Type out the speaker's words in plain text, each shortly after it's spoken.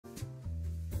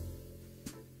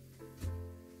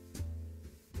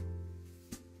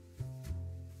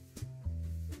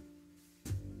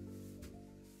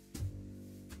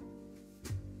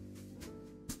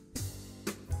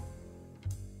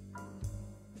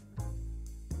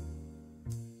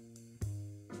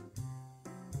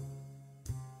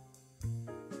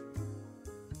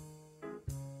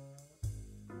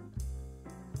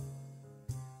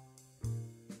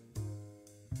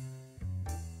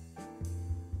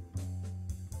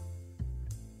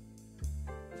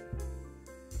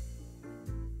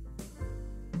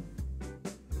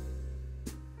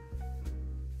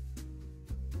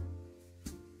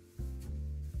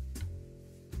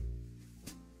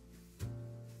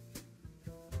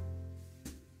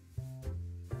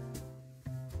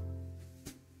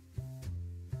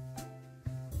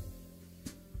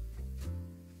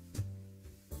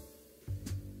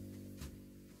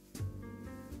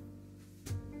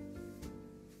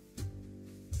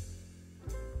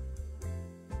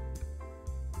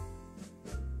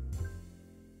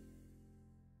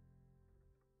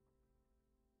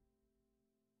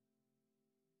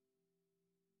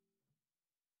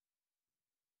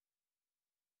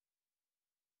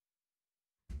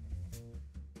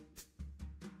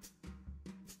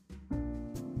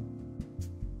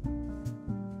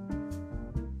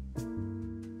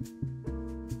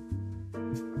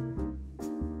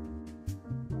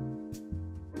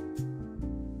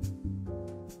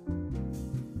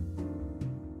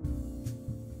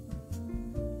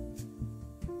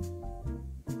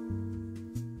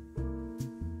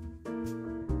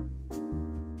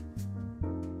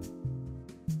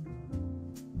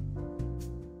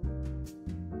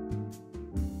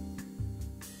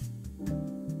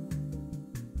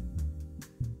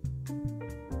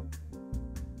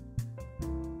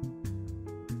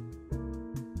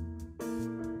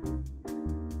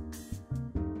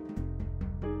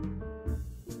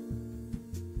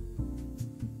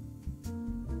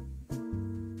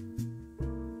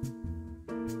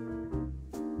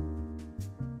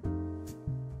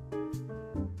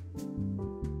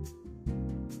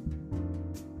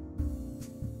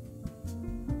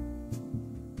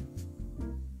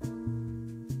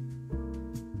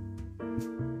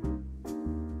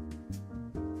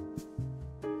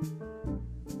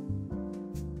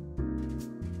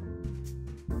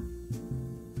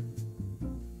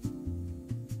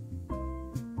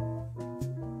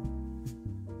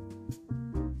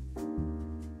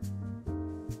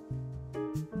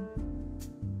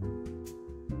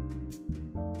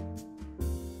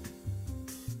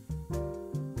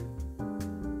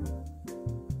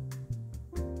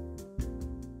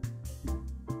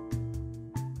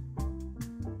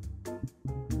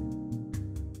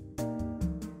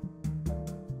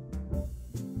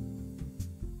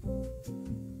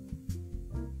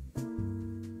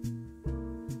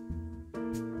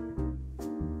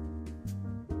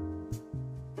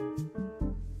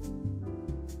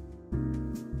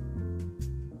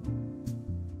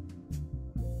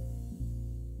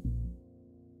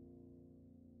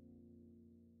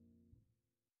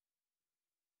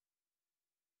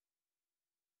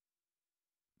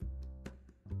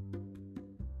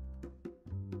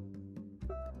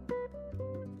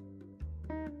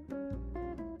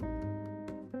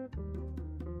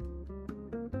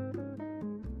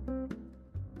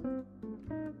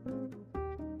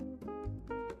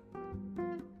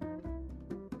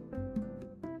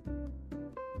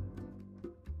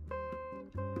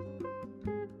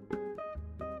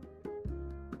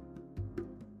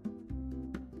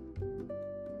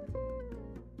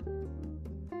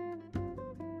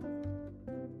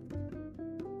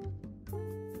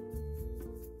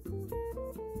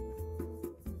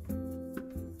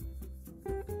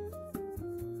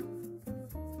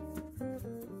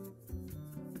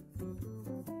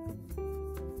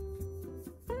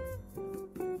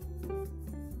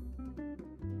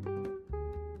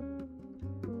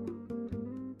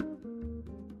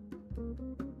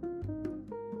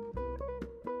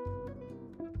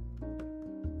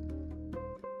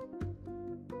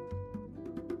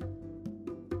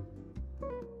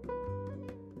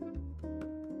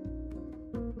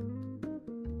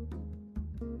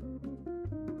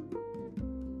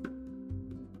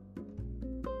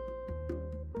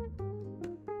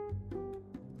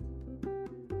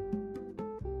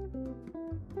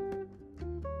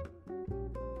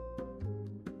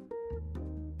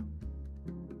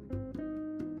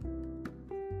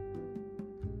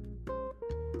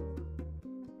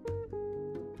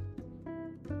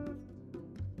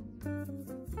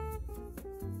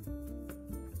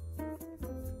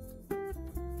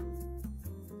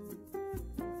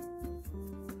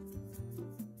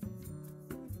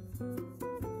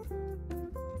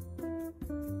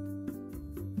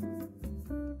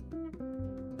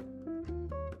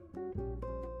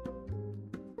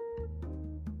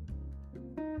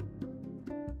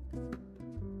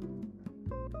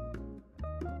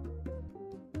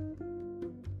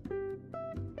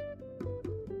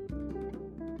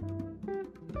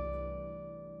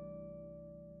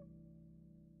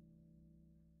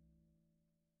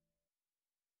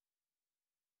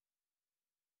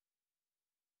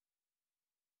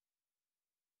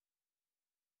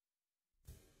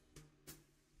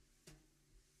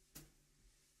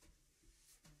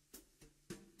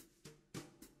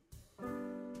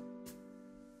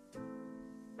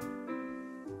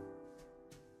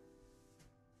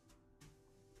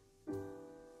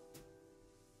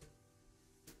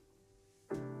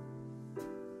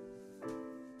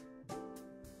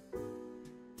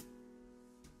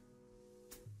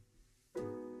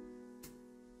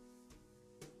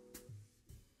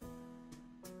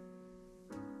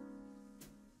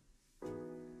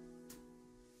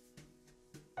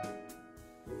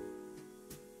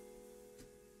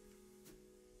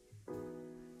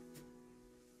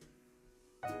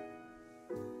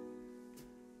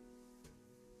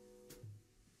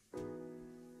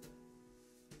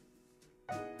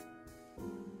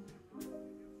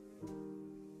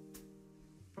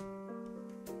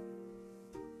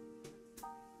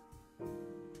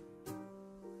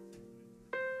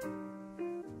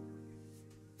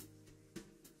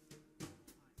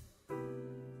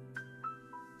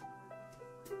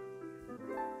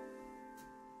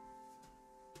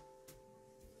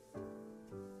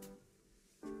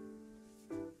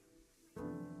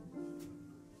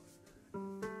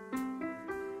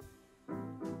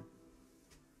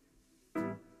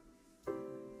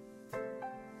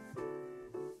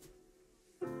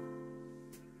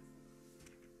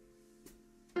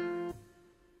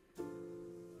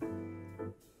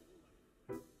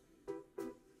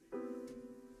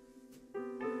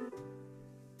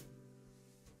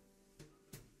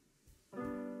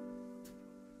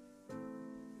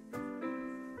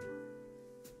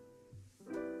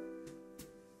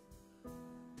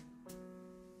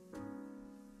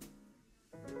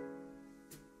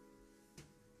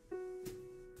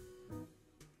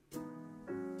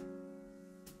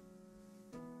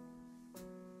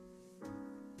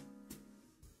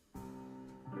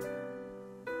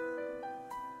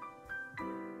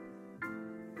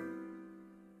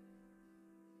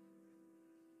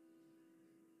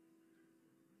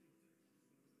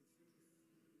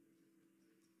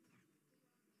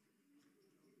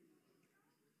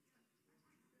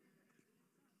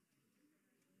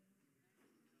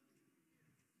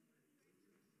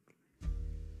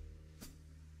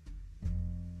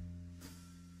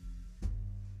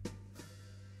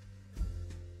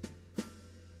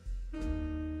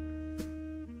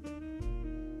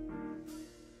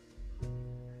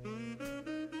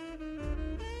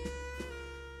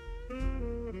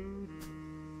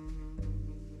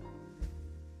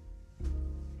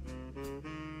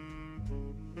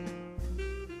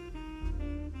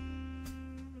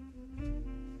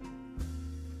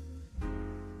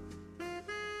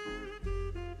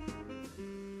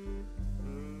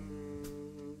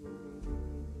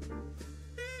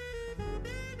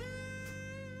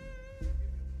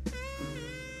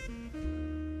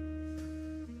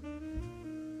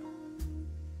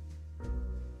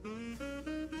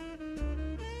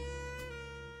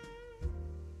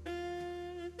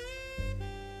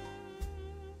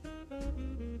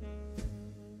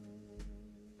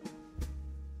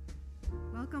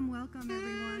welcome,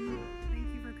 everyone. Thank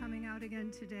you for coming out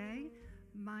again today.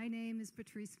 My name is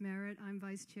Patrice Merritt. I'm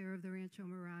Vice Chair of the Rancho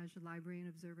Mirage Library and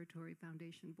Observatory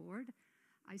Foundation Board.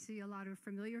 I see a lot of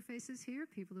familiar faces here,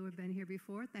 people who have been here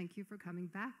before. Thank you for coming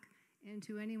back. And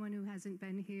to anyone who hasn't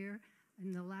been here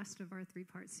in the last of our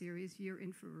three-part series, you're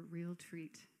in for a real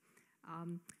treat.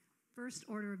 First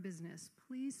order of business,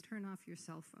 please turn off your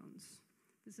cell phones.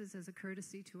 This is as a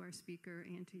courtesy to our speaker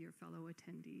and to your fellow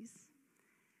attendees.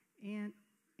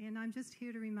 And I'm just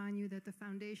here to remind you that the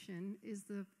foundation is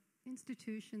the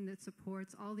institution that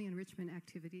supports all the enrichment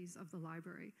activities of the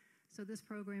library. So this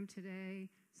program today,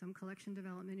 some collection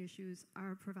development issues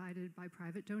are provided by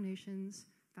private donations,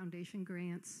 foundation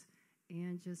grants,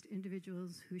 and just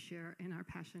individuals who share in our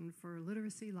passion for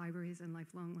literacy, libraries, and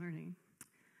lifelong learning.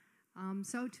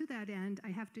 So to that end, I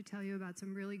have to tell you about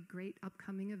some really great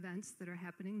upcoming events that are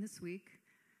happening this week.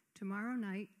 Tomorrow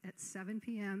night at 7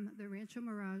 p.m., the Rancho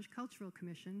Mirage Cultural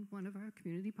Commission, one of our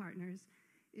community partners,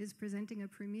 is presenting a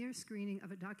premiere screening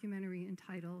of a documentary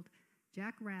entitled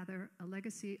Jack Rather, A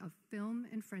Legacy of Film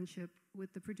and Friendship,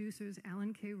 with the producers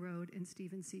Alan K. Rode and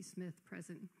Stephen C. Smith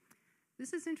present.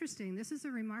 This is interesting. This is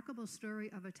a remarkable story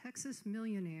of a Texas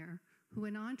millionaire who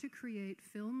went on to create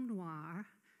film noir,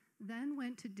 then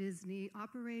went to Disney,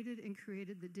 operated and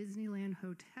created the Disneyland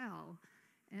Hotel,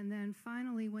 and then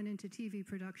finally went into TV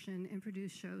production and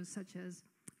produced shows such as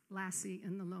Lassie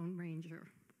and the Lone Ranger.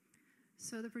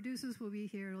 So the producers will be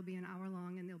here. It'll be an hour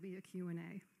long, and there'll be a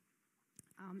Q&A.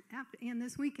 And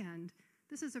this weekend,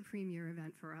 this is a premier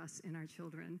event for us and our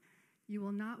children. You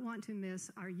will not want to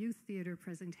miss our youth theater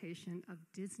presentation of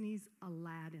Disney's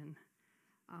Aladdin.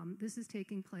 This is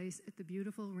taking place at the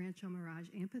beautiful Rancho Mirage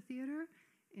Amphitheater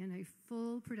in a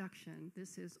full production.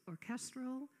 This is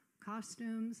orchestral,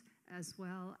 costumes, as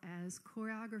well as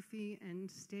choreography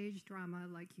and stage drama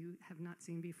like you have not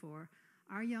seen before.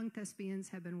 Our young thespians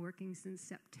have been working since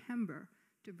September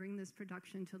to bring this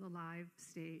production to the live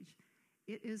stage.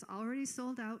 It is already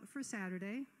sold out for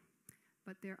Saturday,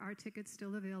 but there are tickets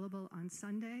still available on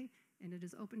Sunday, and it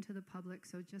is open to the public,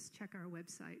 so just check our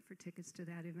website for tickets to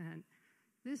that event.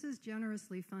 This is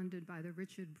generously funded by the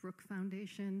Richard Brooke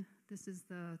Foundation. This is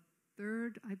the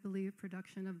third, I believe,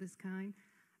 production of this kind.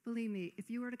 Believe me, if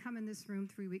you were to come in this room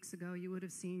 3 weeks ago, you would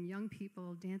have seen young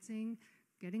people dancing,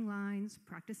 getting lines,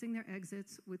 practicing their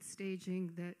exits with staging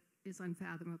that is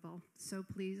unfathomable. So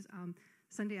please,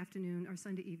 Sunday afternoon or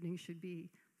Sunday evening should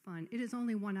be fun. It is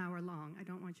only 1 hour long. I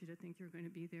don't want you to think you're going to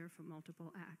be there for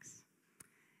multiple acts.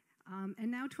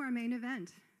 And now to our main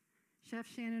event. Chef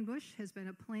Shannon Bush has been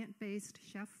a plant-based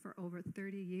chef for over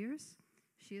 30 years.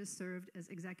 She has served as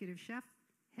executive chef,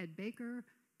 head baker,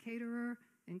 caterer,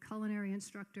 and culinary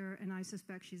instructor, and I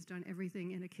suspect she's done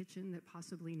everything in a kitchen that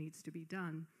possibly needs to be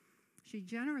done. She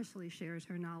generously shares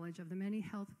her knowledge of the many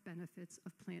health benefits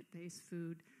of plant-based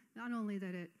food, not only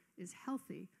that it is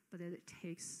healthy, but that it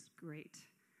tastes great.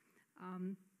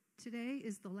 Today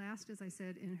is the last, as I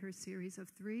said, in her series of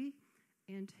 3,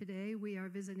 and today we are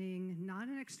visiting not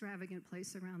an extravagant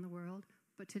place around the world,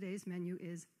 but today's menu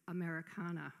is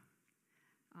Americana.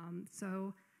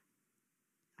 So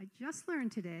I just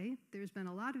learned today, there's been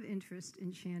a lot of interest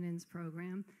in Shannon's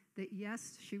program, that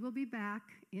yes, she will be back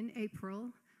in April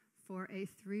for a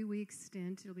 3-week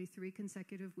stint. It'll be 3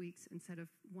 consecutive weeks instead of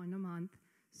 1 a month.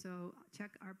 So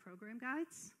check our program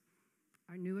guides.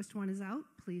 Our newest one is out.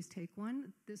 Please take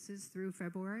one. This is through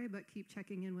February, but keep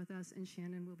checking in with us, and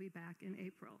Shannon will be back in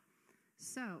April.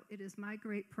 So it is my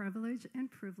great privilege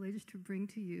to bring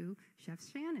to you Chef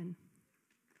Shannon.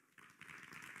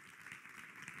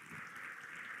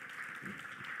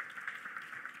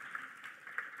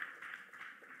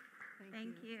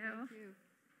 Thank you. Thank you.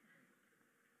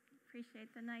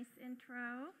 Appreciate the nice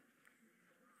intro.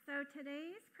 So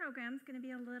today's program is going to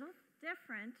be a little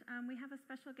different. We have a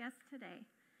special guest today,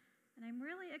 and I'm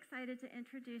really excited to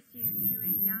introduce you to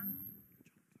a young,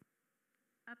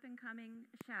 up-and-coming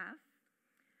chef.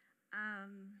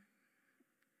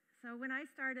 So when I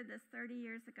started this 30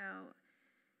 years ago,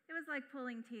 it was like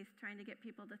pulling teeth trying to get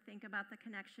people to think about the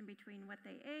connection between what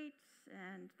they ate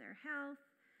and their health.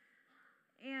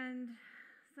 And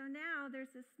so now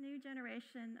there's this new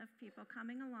generation of people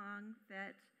coming along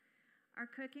that are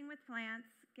cooking with plants,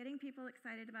 getting people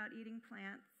excited about eating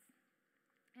plants.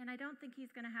 And I don't think he's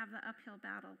going to have the uphill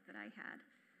battle that I had.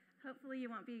 Hopefully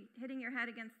you won't be hitting your head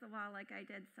against the wall like I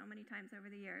did so many times over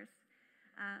the years.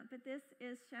 But this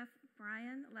is Chef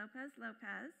Brian Lopez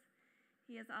Lopez.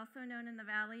 He is also known in the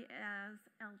Valley as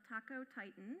El Taco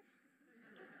Titan.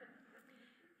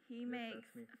 He makes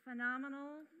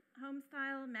phenomenal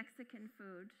home-style Mexican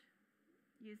food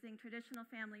using traditional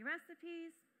family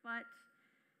recipes, but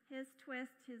his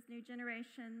twist, his new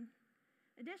generation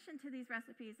addition to these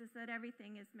recipes is that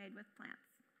everything is made with plants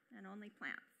and only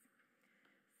plants.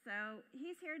 So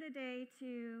he's here today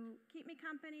to keep me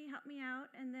company, help me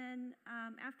out, and then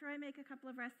after I make a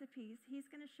couple of recipes, he's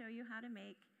going to show you how to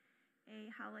make a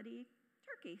holiday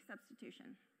turkey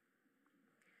substitution.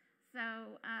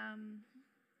 So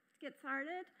let's get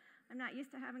started. I'm not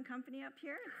used to having company up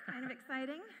here. It's kind of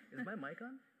exciting. Is my mic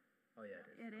on? Oh, yeah,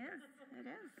 it is. It is. It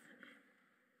is.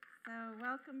 So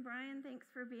welcome, Brian. Thanks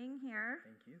for being here.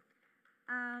 Thank you.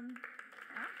 Yeah.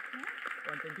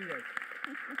 Well, thank you guys.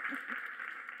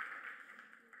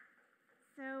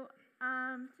 So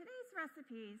today's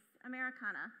recipes,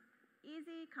 Americana,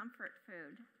 easy comfort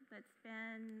food that's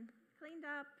been cleaned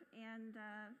up and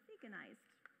veganized,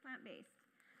 plant-based.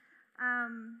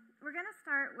 We're going to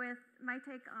start with my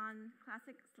take on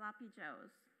classic sloppy joes.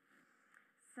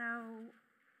 So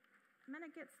I'm going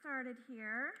to get started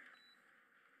here.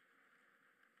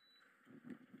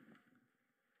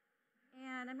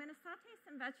 And I'm going to saute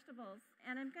some vegetables,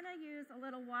 and I'm going to use a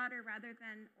little water rather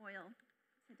than oil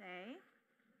today.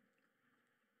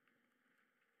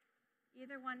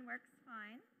 Either one works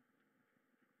fine.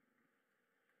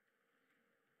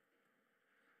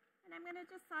 And I'm going to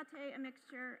just saute a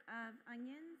mixture of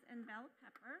onions and bell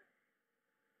pepper.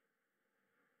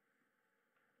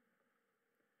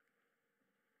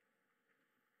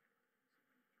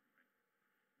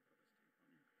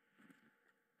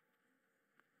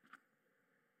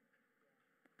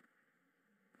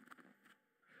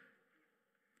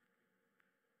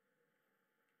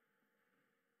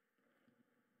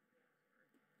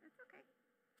 That's okay.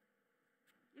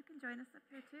 You can join us up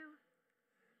here too.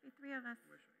 Be three of us.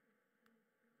 Afterwards.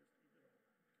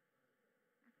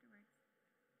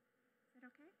 Is it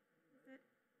okay?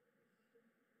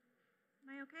 Am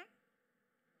I okay?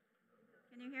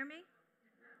 Can you hear me?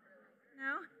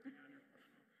 No?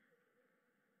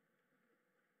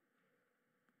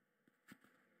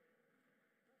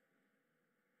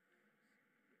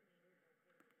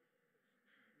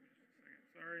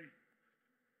 Sorry.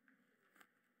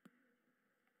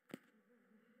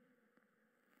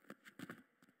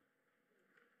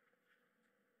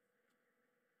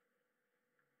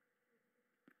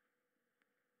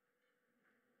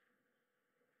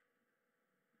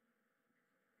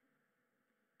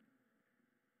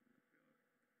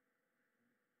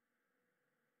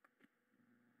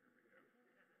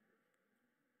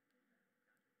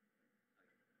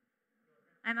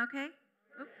 I'm okay?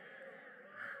 Oop.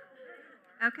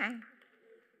 Okay.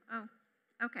 Oh,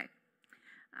 okay.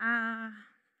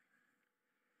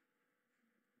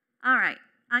 All right.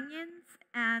 Onions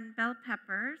and bell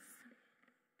peppers.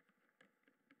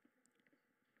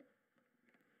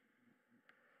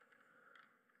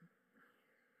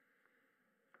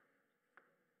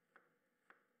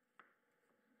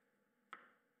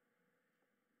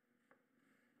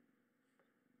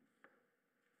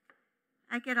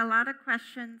 I get a lot of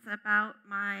questions about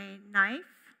my knife.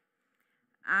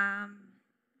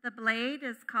 The blade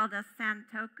is called a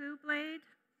Santoku blade.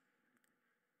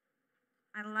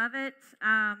 I love it.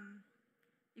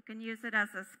 You can use it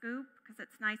as a scoop because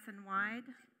it's nice and wide.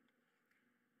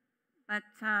 But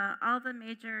all the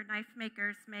major knife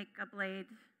makers make a blade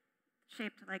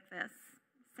shaped like this,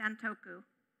 Santoku.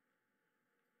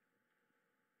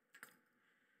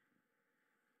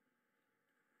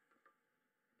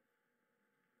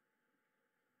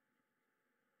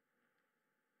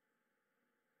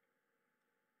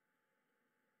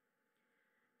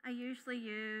 I usually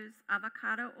use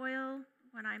avocado oil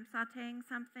when I'm sauteing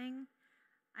something.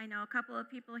 I know a couple of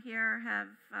people here have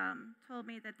told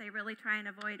me that they really try and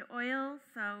avoid oil,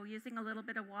 so using a little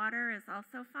bit of water is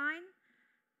also fine.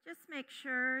 Just make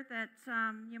sure that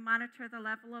you monitor the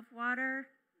level of water.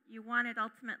 You want it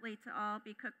ultimately to all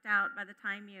be cooked out by the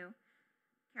time you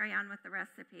carry on with the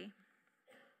recipe.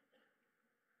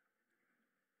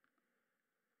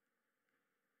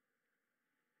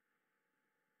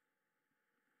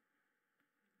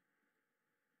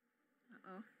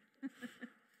 Uh-oh.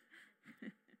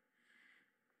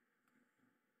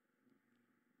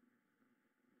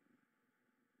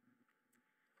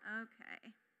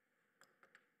 Okay.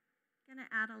 Gonna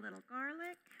add a little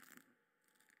garlic.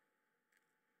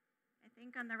 I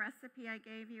think on the recipe I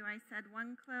gave you, I said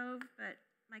 1 clove, but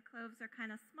my cloves are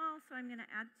kind of small, so I'm gonna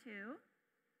add 2.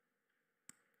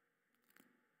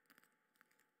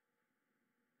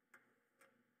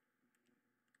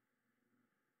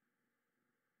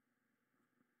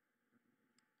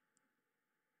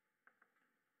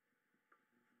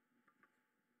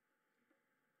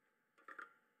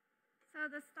 So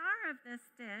the star of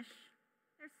this dish,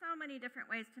 there's so so many different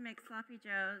ways to make sloppy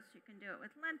joes. You can do it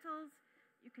with lentils.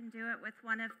 You can do it with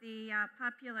one of the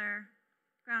popular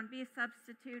ground beef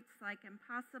substitutes like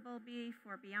Impossible Beef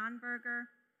or Beyond Burger.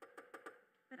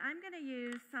 But I'm going to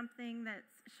use something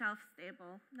that's shelf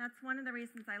stable. And that's one of the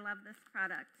reasons I love this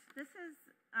product. This is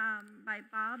by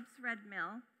Bob's Red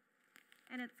Mill,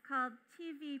 and it's called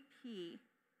TVP.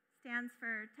 Stands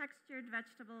for Textured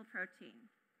Vegetable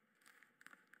Protein.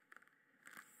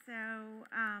 So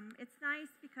it's nice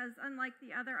because unlike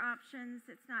the other options,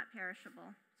 it's not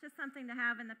perishable. It's just something to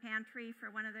have in the pantry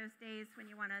for one of those days when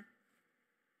you want to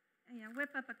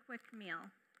whip up a quick meal.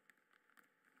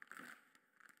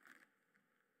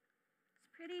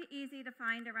 It's pretty easy to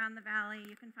find around the valley.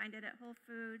 You can find it at Whole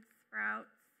Foods,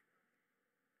 Sprouts.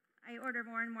 I order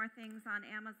more and more things on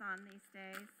Amazon these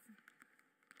days.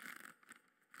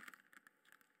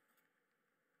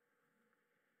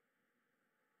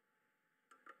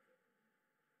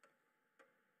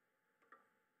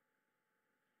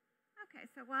 Okay,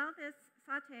 so while this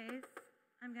sautés,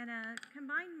 I'm going to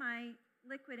combine my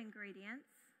liquid ingredients.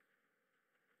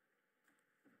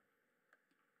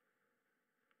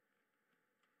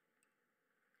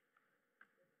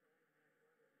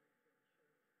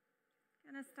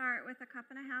 I'm going to start with 1.5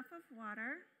 cups of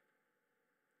water.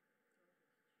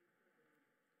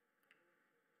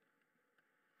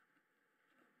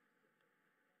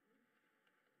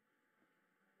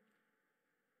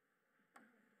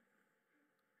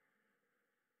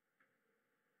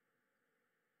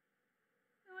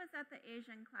 Who was at the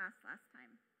Asian class last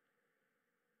time?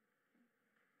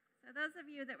 So those of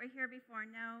you that were here before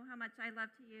know how much I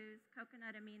love to use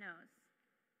coconut aminos.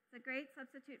 It's a great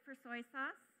substitute for soy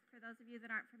sauce, for those of you that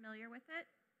aren't familiar with it.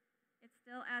 It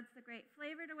still adds the great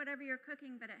flavor to whatever you're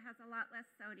cooking, but it has a lot less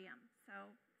sodium. So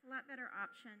it's a lot better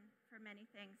option for many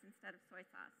things instead of soy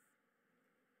sauce.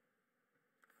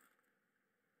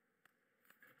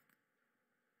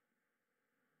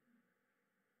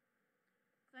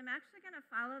 So I'm actually going to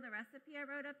follow the recipe I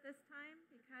wrote up this time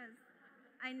because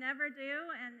I never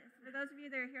do. And for those of you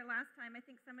that were here last time, I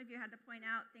think some of you had to point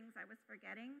out things I was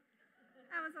forgetting.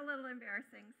 That was a little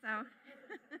embarrassing. So,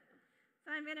 so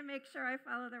I'm going to make sure I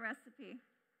follow the recipe.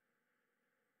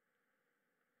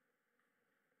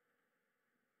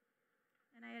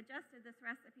 And I adjusted this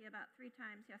recipe about 3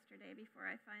 times yesterday before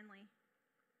I finally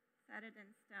set it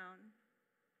in stone.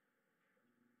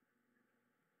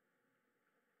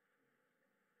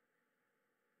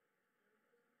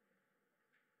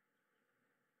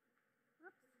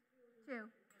 Whoops, 2.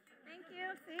 Thank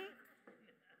you, see?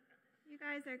 You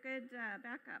guys are good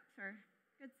backups or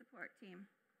good support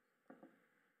team.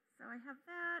 So I have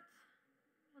that.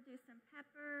 We'll do some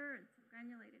pepper and some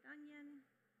granulated onion.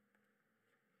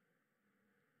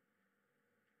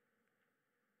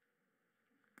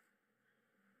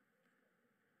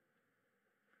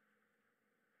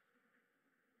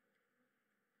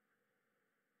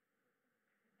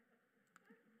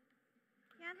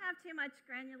 Can't have too much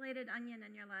granulated onion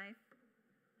in your life.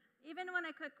 Even when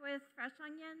I cook with fresh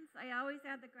onions, I always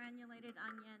add the granulated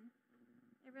onion.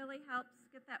 It really helps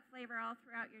get that flavor all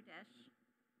throughout your dish.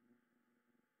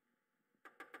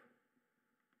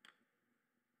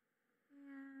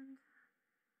 And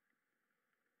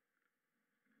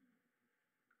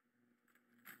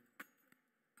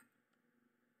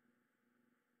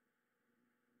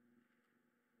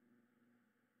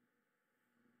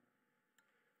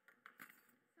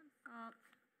some salt.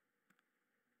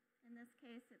 In this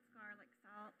case, it's garlic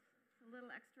salt. It's a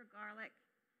little extra garlic.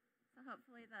 So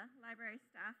hopefully the library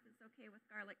staff is okay with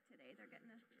garlic today. They're getting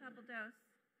a double dose.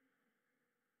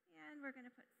 And we're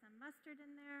going to put some mustard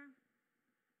in there.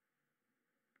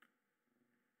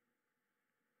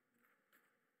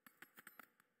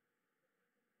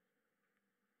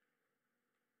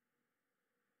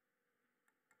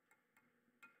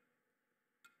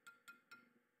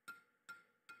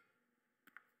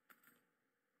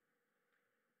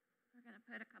 We're going to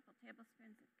put a couple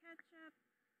tablespoons of ketchup.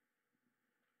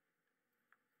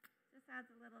 This adds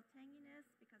a little tanginess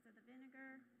because of the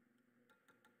vinegar.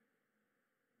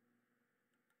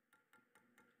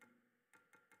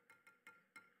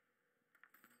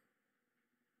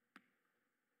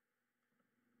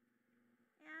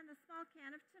 And a small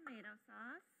can of tomato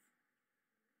sauce.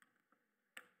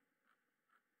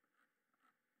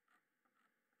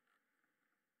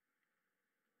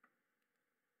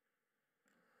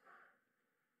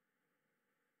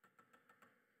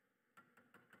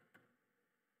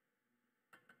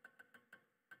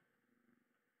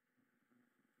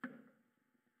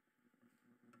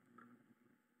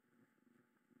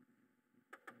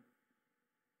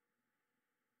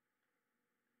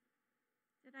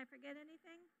 Did I forget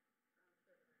anything?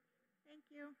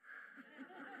 you.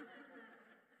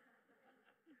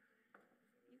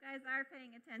 You guys are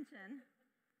paying attention.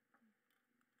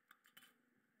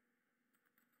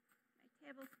 My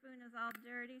tablespoon is all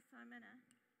dirty, so I'm going to...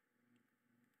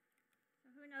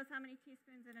 So who knows how many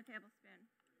teaspoons in a tablespoon?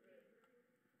 Oh,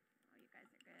 you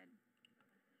guys are good.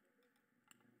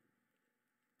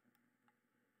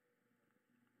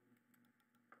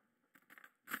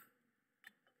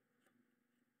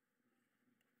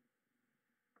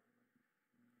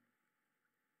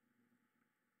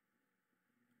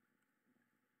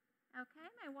 Okay,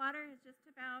 my water has just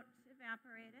about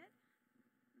evaporated.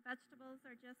 The vegetables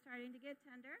are just starting to get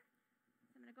tender.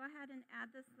 So I'm going to go ahead and add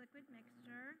this liquid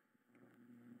mixture.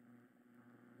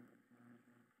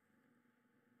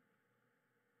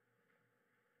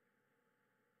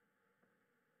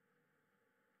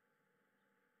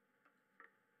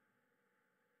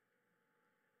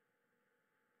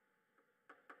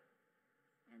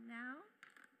 And now,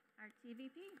 our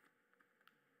TVP.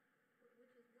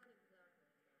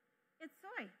 It's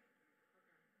soy.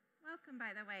 Welcome,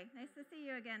 by the way. Nice to see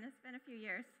you again. It's been a few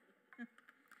years.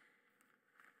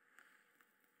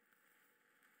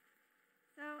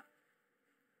 So,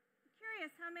 curious,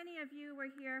 how many of you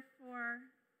were here for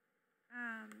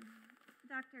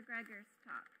Dr. Greger's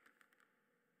talk?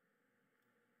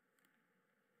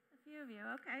 A few of you,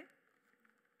 okay.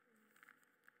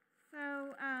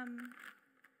 So,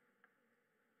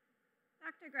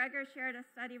 Dr. Greger shared a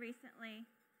study recently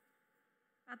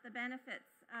about the benefits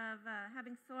of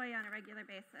having soy on a regular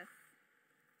basis.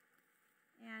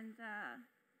 And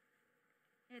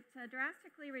it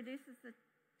drastically reduces the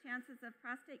chances of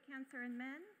prostate cancer in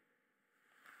men,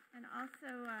 and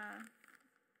also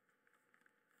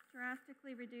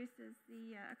drastically reduces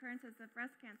the occurrences of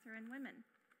breast cancer in women.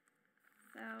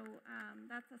 So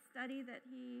that's a study that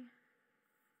he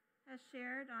has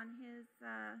shared on his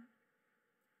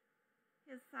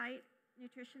site,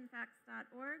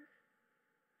 nutritionfacts.org.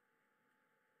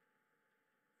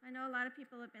 I know a lot of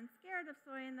people have been scared of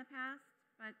soy in the past,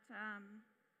 but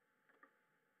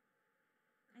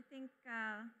I think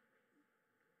the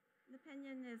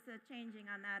opinion is changing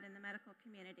on that in the medical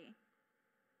community.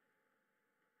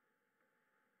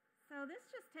 So this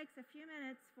just takes a few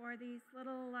minutes for these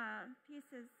little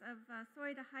pieces of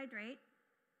soy to hydrate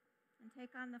and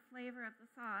take on the flavor of the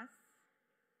sauce.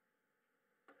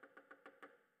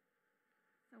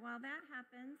 So while that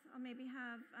happens, I'll maybe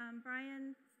have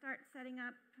Brian start setting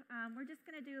up. We're just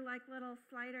going to do like little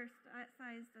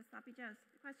slider-sized sloppy joes.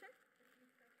 Question?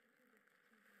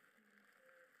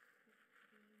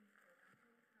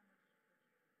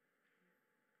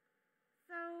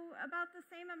 So about the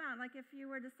same amount. Like if you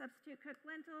were to substitute cooked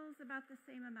lentils, about the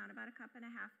same amount, about 1.5 cups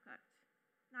cooked.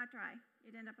 Not dry.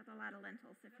 You'd end up with a lot of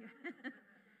lentils if you,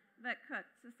 but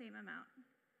cooked, the same amount.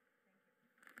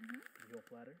 Mm-hmm. The whole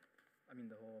platter? I mean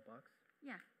the whole box?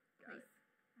 Yeah, Got please. it.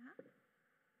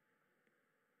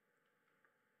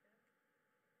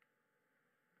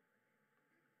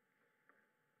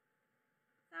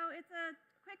 So it's a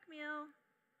quick meal,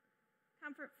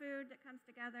 comfort food that comes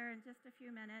together in just a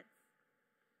few minutes.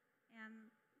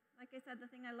 And like I said, the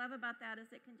thing I love about that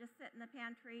is it can just sit in the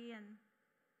pantry and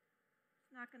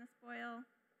it's not going to spoil.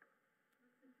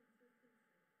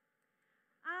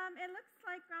 It looks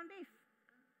like ground beef.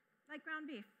 Like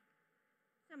ground beef.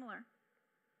 Similar.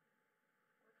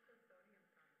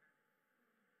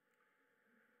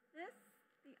 This,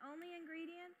 the only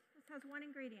ingredient, this has one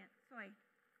ingredient, soy.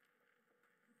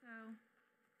 So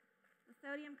the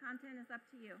sodium content is up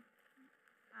to you.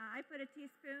 I put a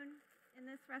teaspoon in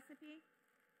this recipe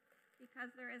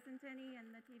because there isn't any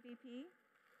in the TVP.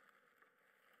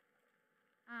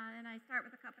 And I start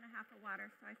with 1.5 cups of water,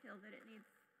 so I feel that it needs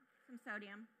some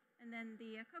sodium. And then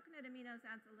the coconut aminos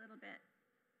adds a little bit.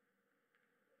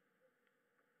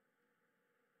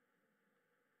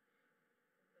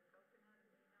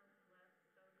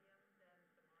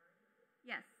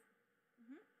 Yes.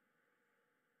 Mm-hmm.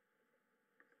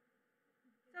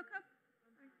 So go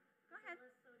ahead.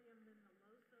 Less sodium than the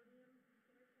low sodium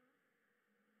soy sauce?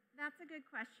 That's a good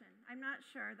question. I'm not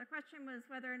sure. The question was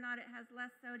whether or not it has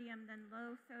less sodium than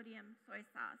low sodium soy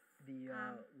sauce. The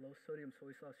low sodium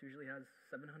soy sauce usually has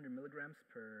 700 milligrams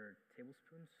per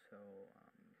tablespoon, so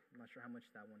I'm not sure how much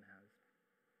that one has.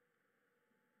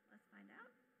 Let's find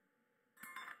out.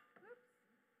 Oops.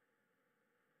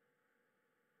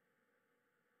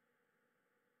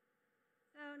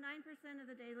 So 9% of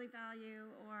the daily value,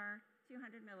 or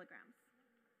 200 milligrams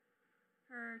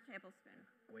per tablespoon.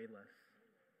 Way less.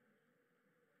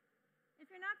 If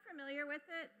you're not familiar with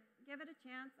it, give it a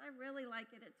chance. I really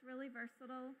like it. It's really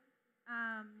versatile.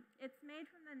 It's made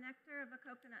from the nectar of a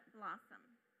coconut blossom.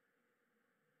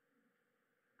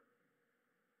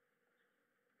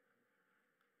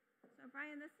 So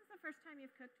Brian, this is the first time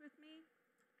you've cooked with me.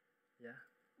 Yeah.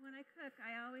 When I cook,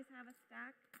 I always have a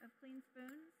stack of clean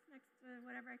spoons next to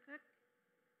whatever I cook.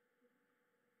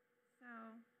 So,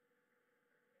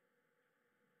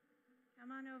 come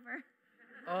on over.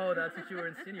 Oh, that's what you were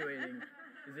insinuating.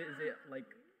 Is it like,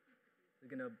 is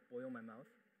it gonna boil my mouth?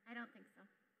 I don't think so.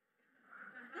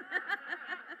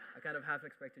 I kind of half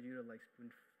expected you to like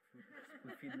spoon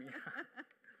feed me.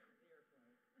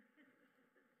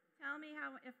 Tell me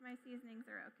if my seasonings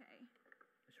are okay.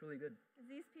 It's really good. Because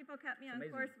these people kept me on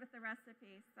course with the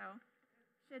recipe, so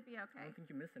should be okay. I don't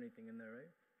think you missed anything in there, right?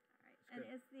 All right.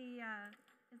 And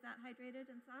is that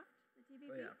hydrated and soft, the TVP?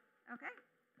 Oh, yeah. Okay.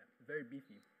 Yeah, very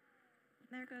beefy.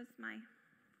 There goes my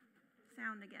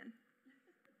sound again.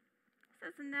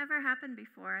 This has never happened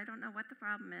before. I don't know what the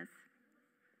problem is.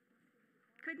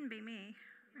 Couldn't be me,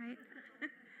 right?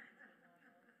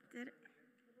 Did it?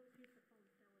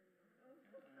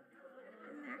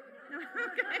 In there? No,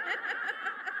 okay.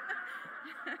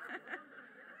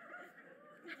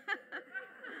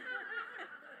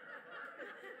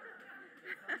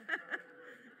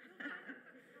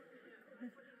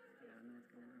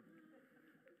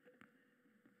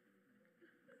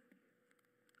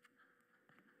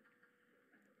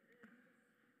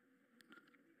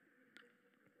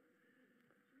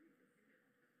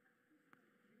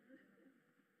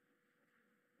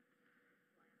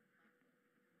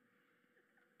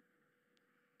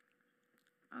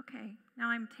 Okay, now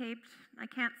I'm taped. I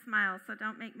can't smile, so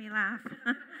don't make me laugh.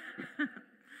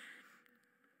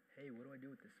 Hey, what do I do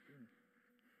with this spoon?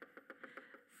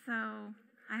 So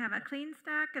I have a clean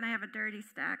stack and I have a dirty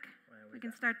stack. We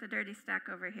can start the dirty stack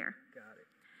over here. Got it.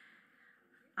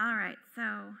 All right,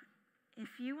 so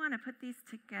if you want to put these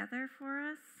together for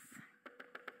us.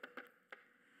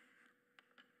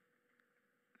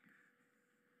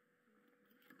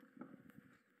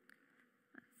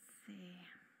 Let's see.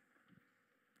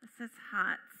 This is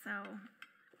hot, so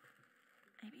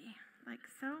maybe like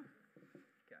so.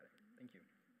 Got it. Thank you.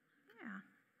 Yeah.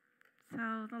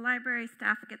 So the library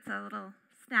staff gets a little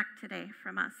snack today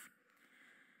from us.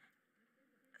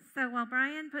 So while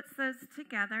Brian puts those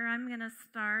together, I'm going to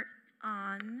start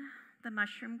on the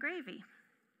mushroom gravy.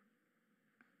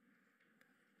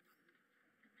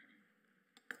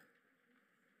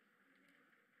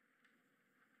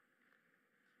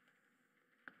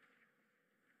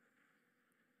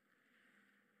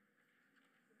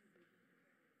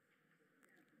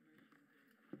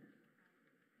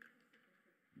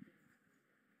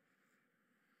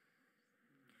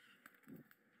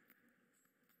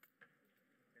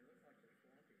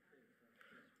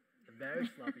 Very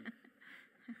sloppy.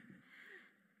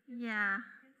 Yeah.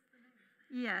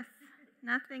 Yes.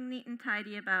 Nothing neat and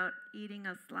tidy about eating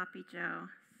a sloppy Joe.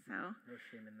 So. No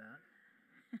shame in that.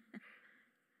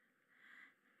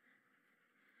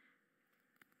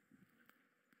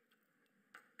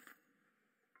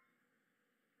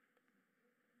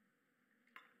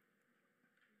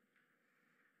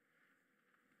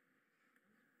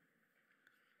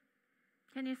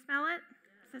 Can you smell it?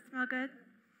 Does it smell good?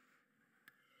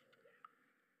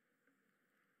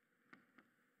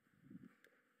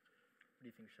 What do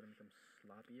you think? Should I make them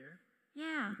sloppier?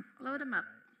 Yeah, load them up.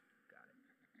 Right. Got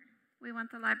it. We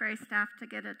want the library staff to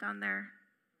get it on their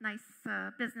nice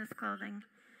business clothing.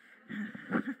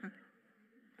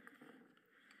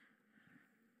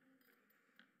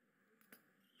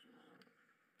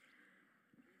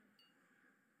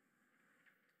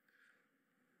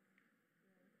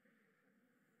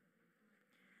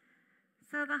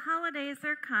 So the holidays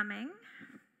are coming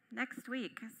next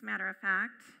week, as a matter of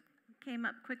fact. Came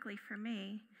up quickly for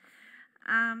me.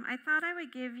 I thought I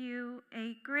would give you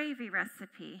a gravy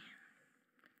recipe.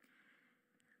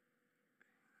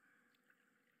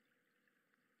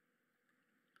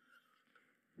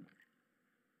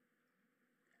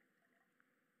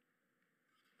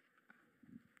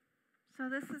 So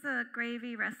this is a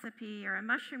gravy recipe, or a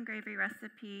mushroom gravy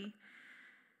recipe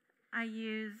I've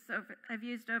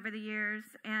used over the years,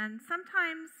 and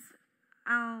sometimes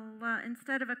I'll,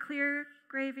 instead of a clear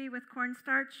gravy with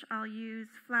cornstarch, I'll use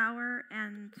flour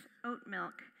and oat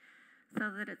milk so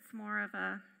that it's more of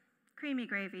a creamy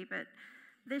gravy. But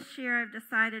this year I've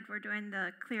decided we're doing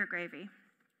the clear gravy.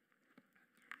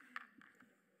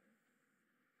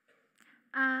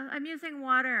 I'm using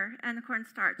water and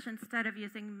cornstarch instead of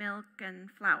using milk and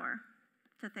flour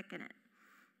to thicken it.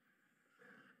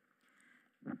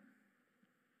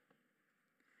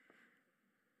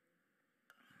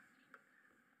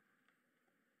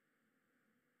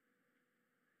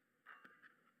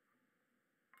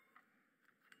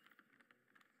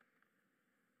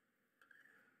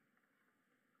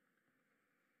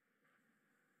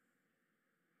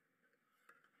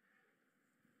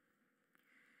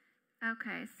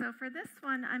 Okay, so for this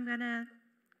one, I'm going to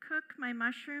cook my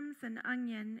mushrooms and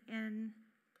onion in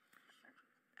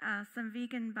some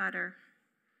vegan butter.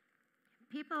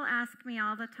 People ask me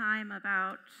all the time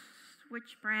about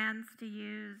which brands to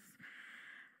use.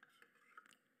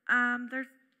 There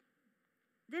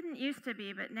didn't used to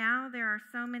be, but now there are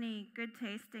so many good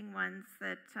tasting ones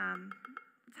that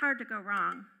it's hard to go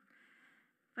wrong.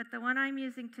 But the one I'm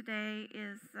using today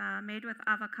is made with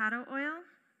avocado oil.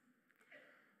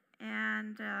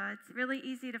 And it's really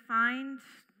easy to find.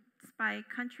 It's by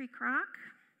Country Crock.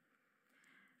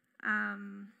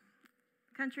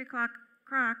 Country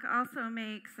Crock also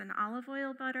makes an olive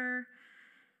oil butter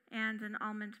and an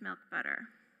almond milk butter.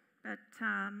 But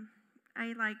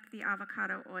I like the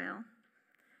avocado oil.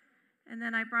 And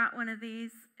then I brought one of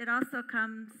these. It also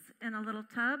comes in a little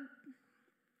tub,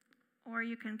 or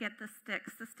you can get the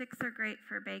sticks. The sticks are great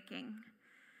for baking.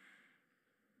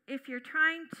 If you're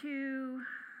trying to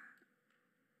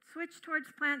switch towards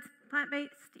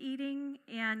plant-based eating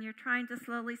and you're trying to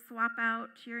slowly swap out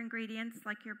your ingredients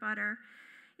like your butter,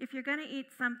 if you're going to eat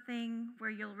something where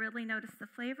you'll really notice the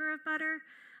flavor of butter,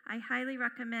 I highly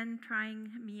recommend trying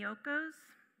Miyoko's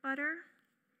butter.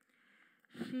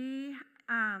 She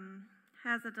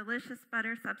has a delicious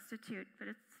butter substitute, but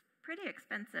it's pretty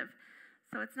expensive.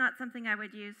 So it's not something I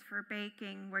would use for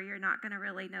baking where you're not going to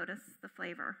really notice the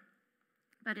flavor.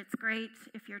 But it's great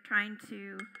if you're trying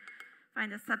to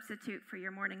find a substitute for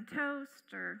your morning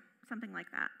toast or something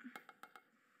like that.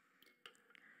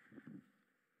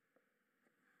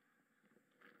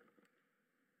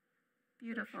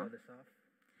 Beautiful. Show this off.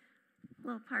 A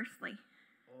little parsley.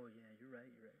 Oh yeah, you're right.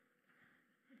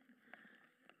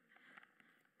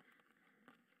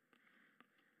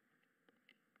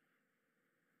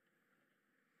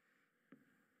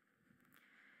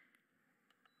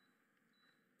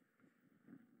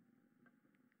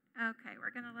 Okay, we're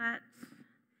going to let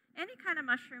any kind of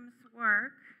mushrooms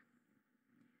work.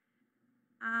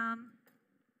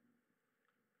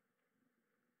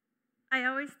 I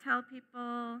always tell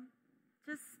people,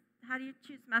 just how do you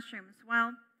choose mushrooms?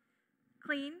 Well,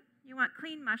 clean. You want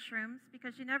clean mushrooms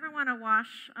because you never want to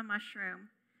wash a mushroom.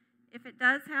 If it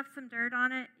does have some dirt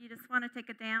on it, you just want to take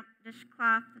a damp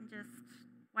dishcloth and just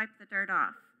wipe the dirt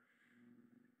off.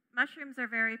 Mushrooms are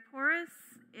very porous.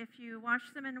 If you wash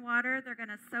them in water, they're going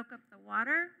to soak up the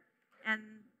water, and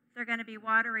they're going to be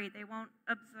watery. They won't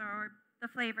absorb the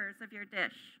flavors of your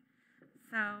dish.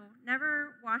 So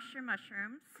never wash your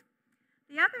mushrooms.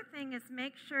 The other thing is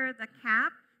make sure the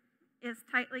cap is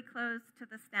tightly closed to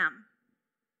the stem.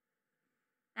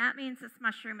 That means this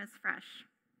mushroom is fresh.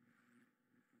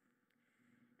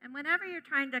 And whenever you're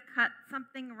trying to cut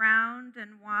something round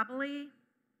and wobbly,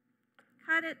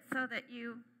 cut it so that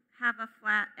you have a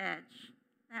flat edge.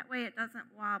 That way it doesn't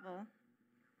wobble.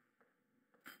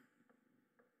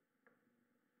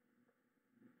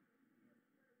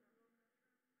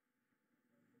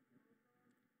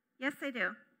 Yes, I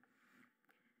do.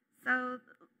 So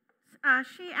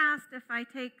she asked if I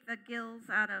take the gills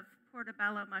out of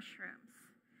portobello mushrooms.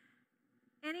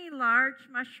 Any large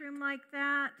mushroom like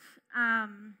that,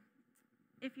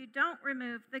 if you don't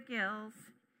remove the gills,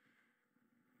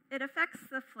 it affects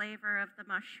the flavor of the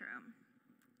mushroom.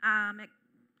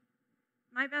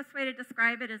 My best way to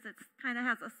describe it is it kind of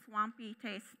has a swampy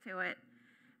taste to it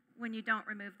when you don't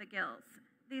remove the gills.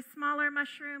 These smaller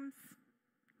mushrooms,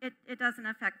 it doesn't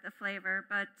affect the flavor,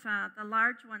 but the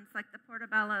large ones like the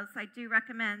portobellos, I do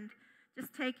recommend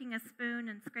just taking a spoon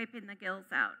and scraping the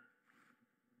gills out.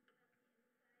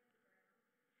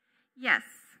 Yes.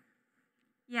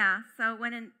 Yeah, so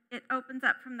when it opens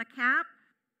up from the cap,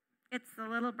 it's the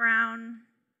little brown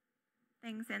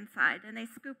things inside, and they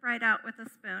scoop right out with a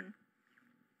spoon.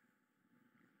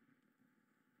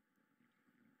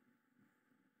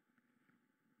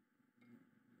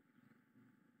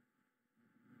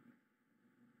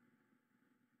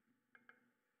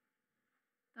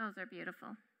 Those are beautiful,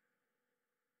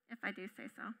 if I do say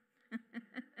so.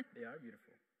 They are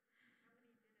beautiful.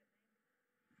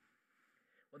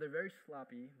 Well, they're very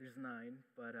sloppy. There's 9,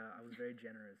 but I was very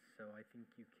generous, so I think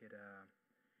you could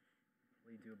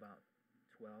probably do about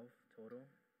 12 total.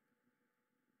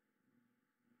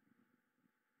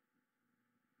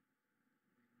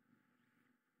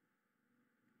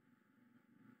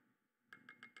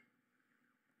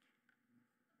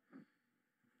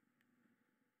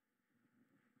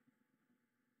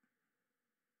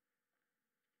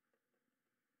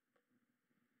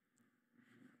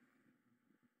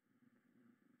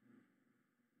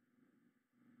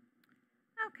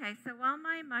 Okay, so while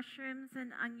my mushrooms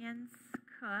and onions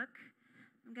cook,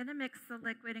 I'm going to mix the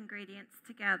liquid ingredients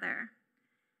together.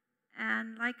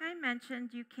 And like I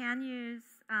mentioned, you can use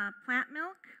plant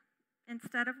milk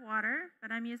instead of water,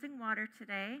 but I'm using water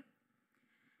today.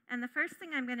 And the first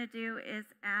thing I'm going to do is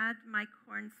add my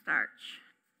cornstarch.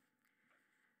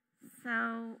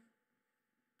 So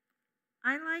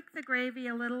I like the gravy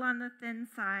a little on the thin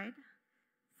side.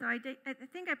 So I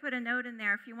think I put a note in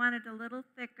there. If you want it a little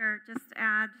thicker, just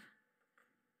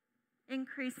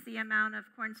increase the amount of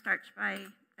cornstarch by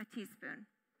a teaspoon.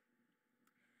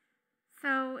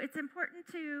 So it's important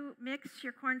to mix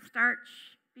your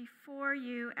cornstarch before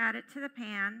you add it to the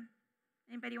pan.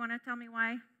 Anybody want to tell me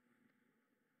why?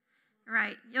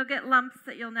 Right, you'll get lumps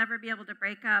that you'll never be able to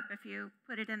break up if you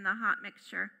put it in the hot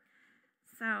mixture.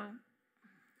 So,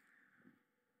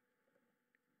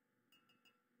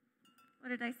 what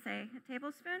did I say? A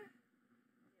tablespoon?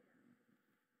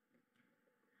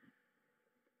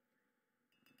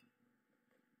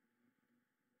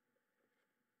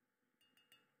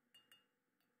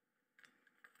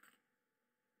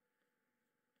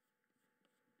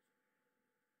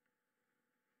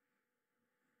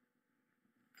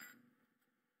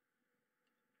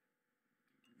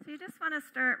 So you just want to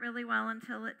stir it really well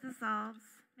until it dissolves.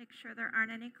 Make sure there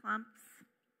aren't any clumps.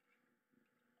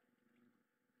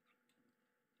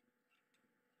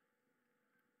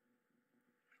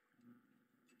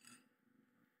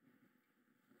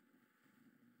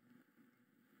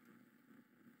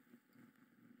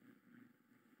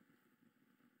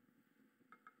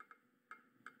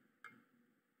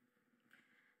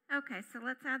 Okay, so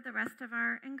let's add the rest of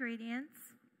our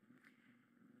ingredients.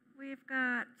 We've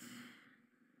got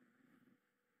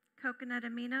coconut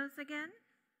aminos again.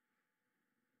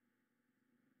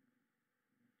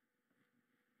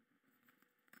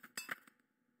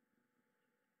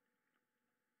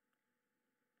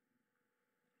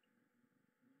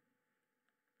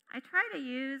 I try to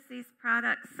use these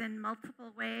products in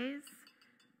multiple ways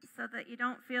so that you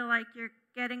don't feel like you're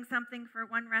getting something for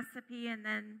one recipe and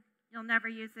then you'll never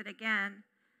use it again.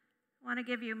 I want to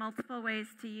give you multiple ways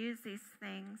to use these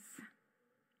things.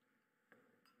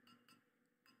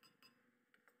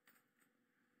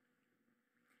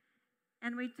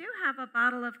 And we do have a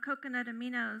bottle of coconut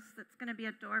aminos that's going to be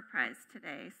a door prize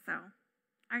today, so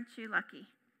aren't you lucky?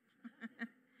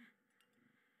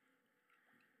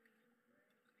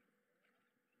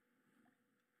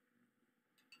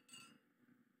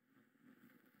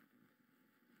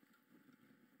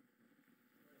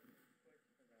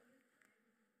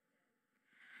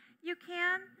 You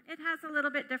can. It has a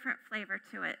little bit different flavor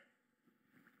to it.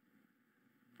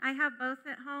 I have both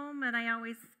at home, and I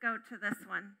always go to this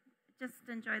one. Just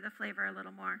enjoy the flavor a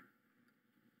little more.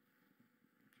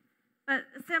 But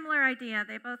a similar idea.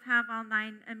 They both have all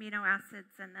 9 amino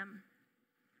acids in them.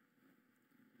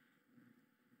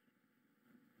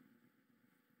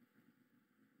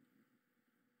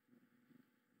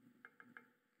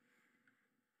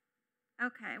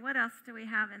 Okay, what else do we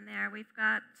have in there? We've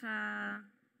got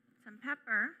some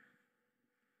pepper.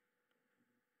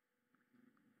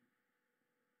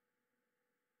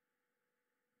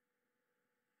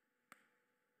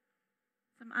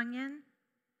 Some onion.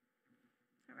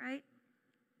 Is that right?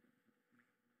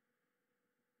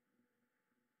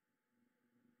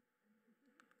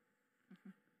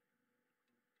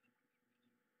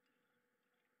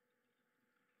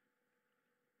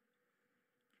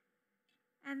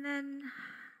 And then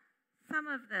some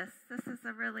of this. This is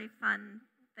a really fun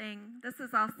thing. This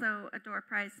is also a door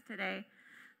prize today.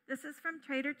 This is from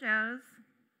Trader Joe's.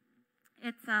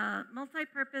 It's a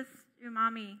multi-purpose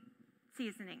umami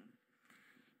seasoning.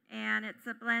 And it's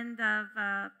a blend of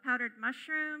powdered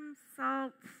mushrooms,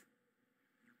 salt,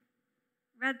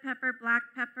 red pepper, black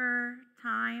pepper,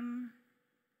 thyme,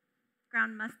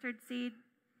 ground mustard seed,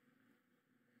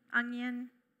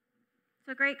 onion.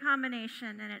 It's a great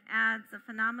combination, and it adds a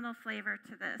phenomenal flavor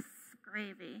to this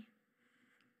gravy.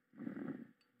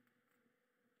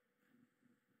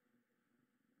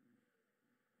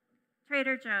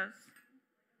 Trader Joe's.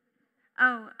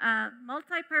 Oh,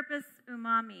 multi-purpose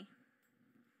umami.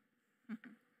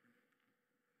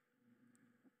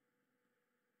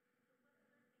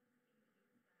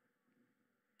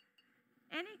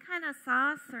 Any kind of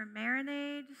sauce or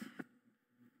marinade,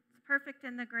 it's perfect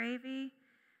in the gravy.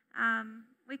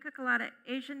 We cook a lot of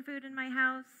Asian food in my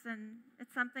house, and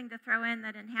it's something to throw in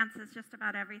that enhances just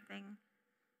about everything.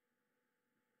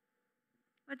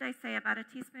 What did I say, about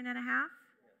 1.5 teaspoons?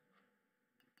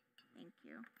 Thank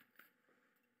you.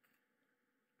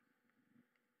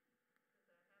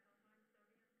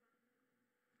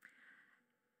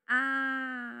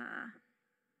 Uh,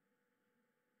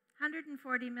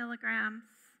 140 milligrams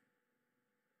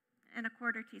and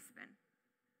 1/4 teaspoon.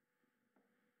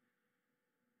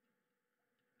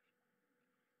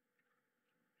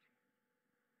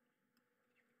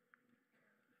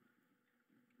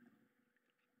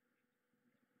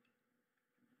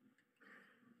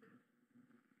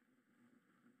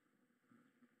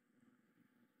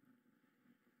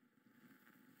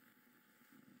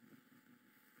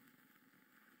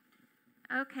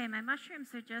 Okay, my mushrooms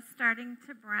are just starting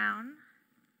to brown.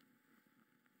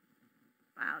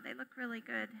 Wow, they look really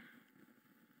good.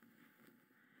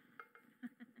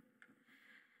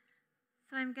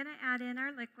 So I'm going to add in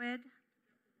our liquid.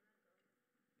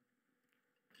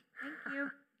 Thank you.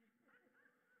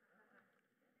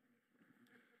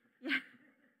 Yeah.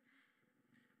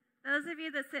 Those of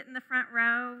you that sit in the front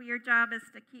row, your job is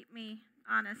to keep me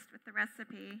honest with the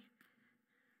recipe.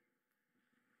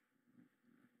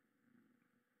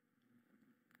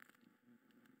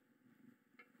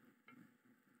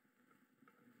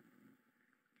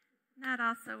 That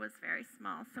also was very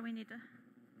small, so we need to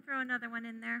throw another one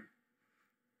in there.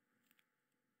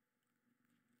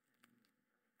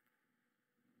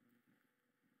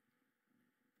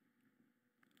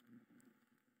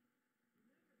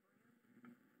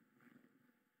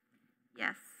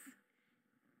 Yes.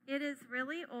 It is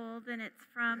really old, and it's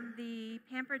from the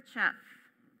Pampered Chef.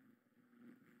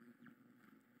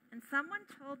 And someone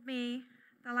told me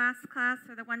the last class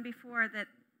or the one before that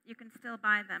you can still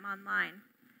buy them online.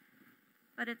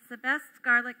 But it's the best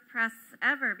garlic press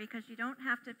ever because you don't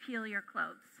have to peel your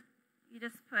cloves. You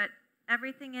just put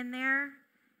everything in there,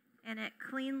 and it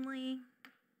cleanly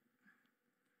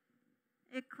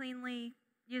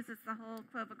uses the whole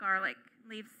clove of garlic,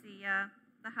 leaves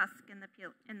the husk in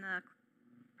the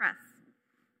press.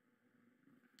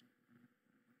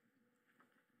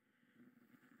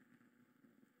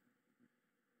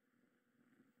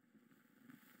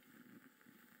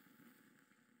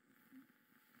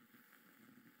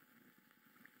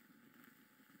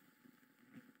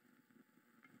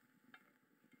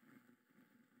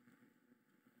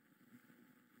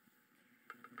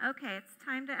 Okay, it's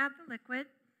time to add the liquid.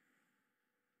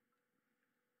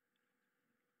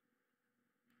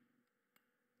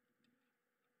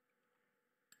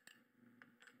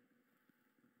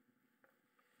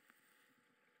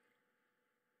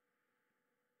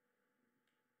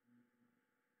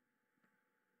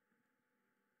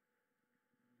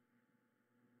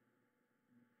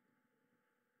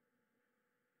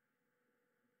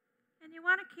 And you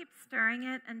want to keep stirring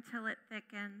it until it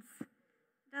thickens.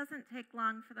 It doesn't take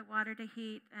long for the water to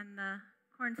heat and the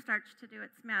cornstarch to do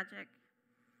its magic.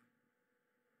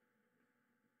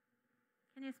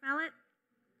 Can you smell it?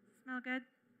 Smell good?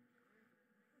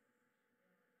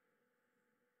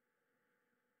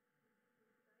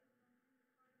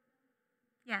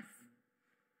 Yes.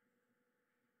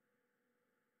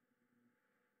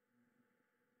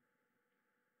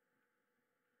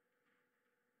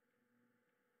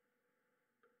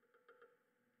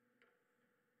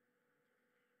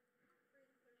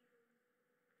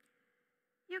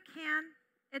 You can.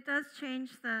 It does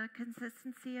change the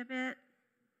consistency a bit.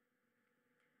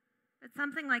 But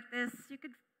something like this, you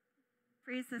could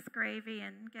freeze this gravy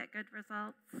and get good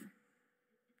results.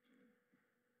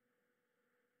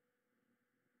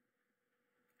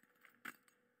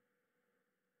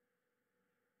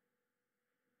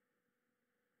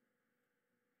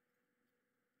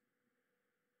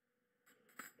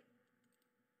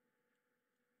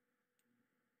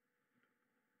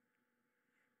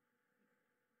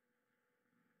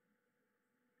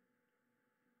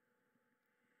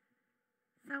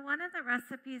 So one of the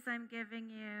recipes I'm giving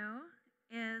you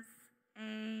is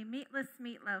a meatless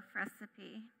meatloaf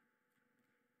recipe.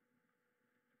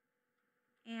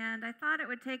 And I thought it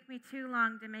would take me too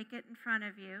long to make it in front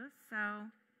of you,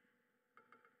 so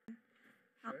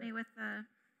help me with the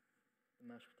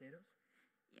mashed potatoes?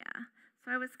 Yeah.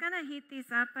 So I was going to heat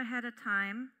these up ahead of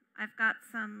time. I've got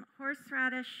some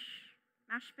horseradish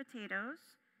mashed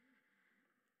potatoes.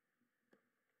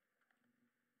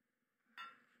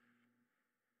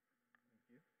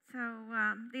 So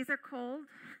these are cold.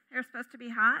 They're supposed to be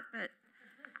hot, but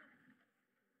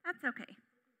that's okay.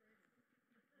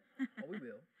 Oh, we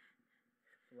will.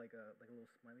 So like a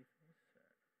little smiley face?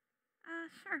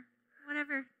 Sure.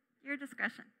 Whatever. Your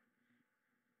discretion.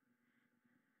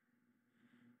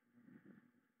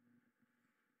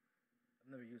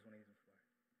 I've never used one of these before.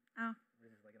 Oh.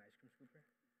 What is this, like an ice cream scooper?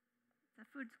 It's a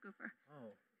food scooper.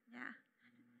 Oh. Yeah.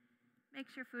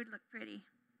 Makes your food look pretty.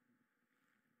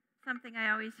 Something I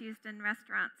always used in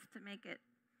restaurants to make it.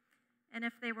 And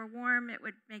if they were warm, it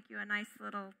would make you a nice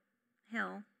little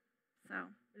hill. So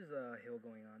There's a hill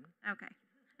going on. okay.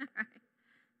 All right.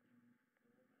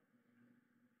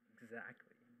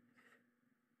 Exactly.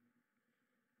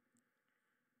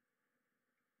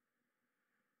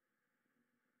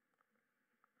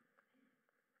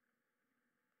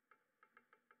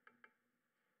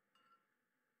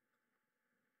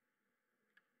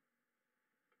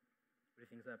 What do you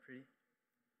think? Is that pretty?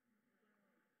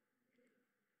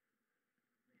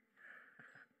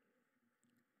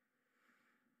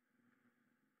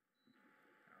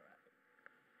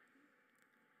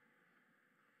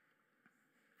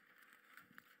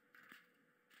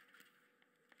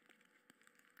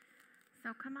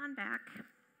 So come on back.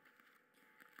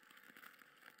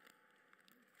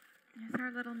 Here's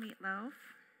our little meatloaf.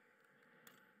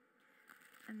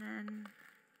 And then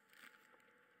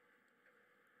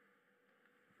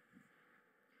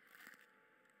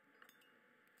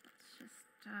let's just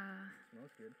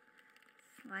Smells good.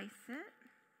 slice it.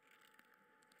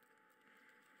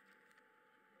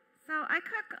 So I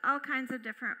cook all kinds of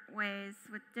different ways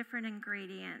with different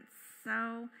ingredients.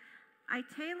 So I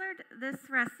tailored this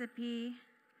recipe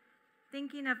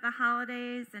thinking of the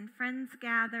holidays and friends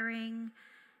gathering,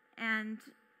 and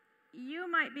you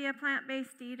might be a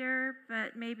plant-based eater,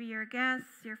 but maybe your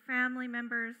guests, your family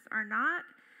members are not.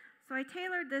 So I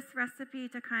tailored this recipe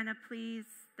to kind of please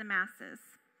the masses.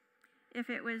 If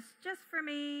it was just for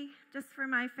me, just for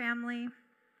my family,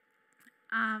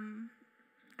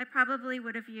 I probably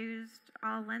would have used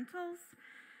all lentils,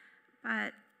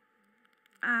 but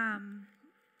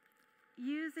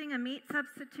using a meat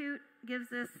substitute gives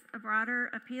this a broader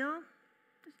appeal.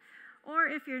 Or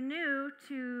if you're new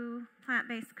to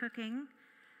plant-based cooking,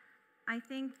 I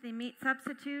think the meat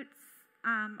substitutes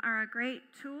are a great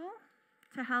tool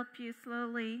to help you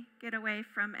slowly get away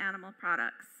from animal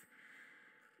products.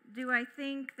 Do I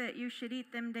think that you should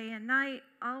eat them day and night?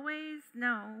 Always?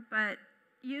 No, but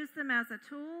use them as a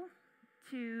tool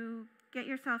to get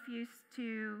yourself used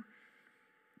to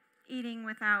eating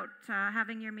without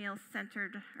having your meals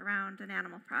centered around an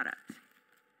animal product.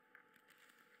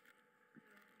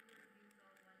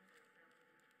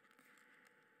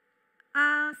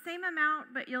 Same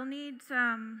amount, but you'll need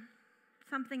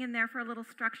something in there for a little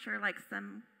structure, like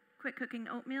some quick cooking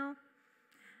oatmeal.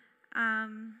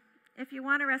 If you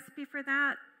want a recipe for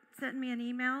that, send me an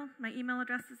email. My email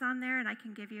address is on there, and I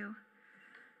can give you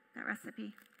that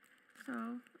recipe. So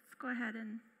let's go ahead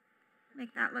and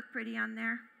make that look pretty on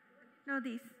there. No,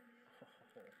 these.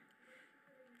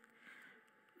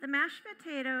 The mashed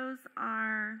potatoes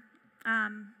are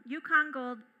Yukon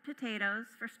Gold potatoes,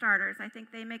 for starters. I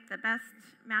think they make the best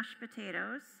mashed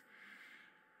potatoes.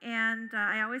 And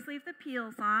I always leave the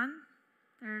peels on.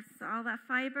 There's all that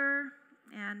fiber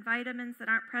and vitamins that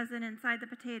aren't present inside the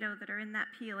potato that are in that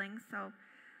peeling. So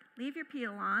leave your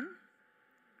peel on.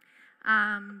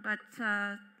 But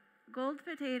gold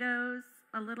potatoes,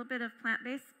 a little bit of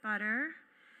plant-based butter,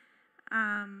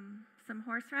 some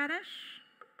horseradish,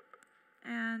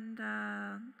 and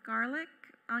garlic,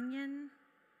 onion,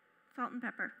 salt and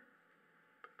pepper.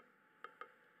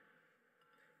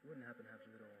 You wouldn't happen to have a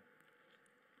little...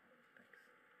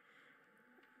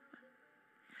 Thanks.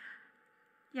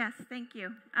 Yes, thank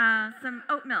you. Some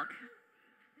oat milk.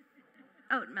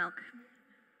 Oat milk.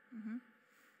 Mm-hmm.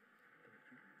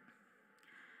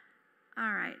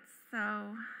 All right,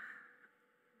 so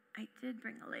I did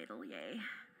bring a ladle, yay.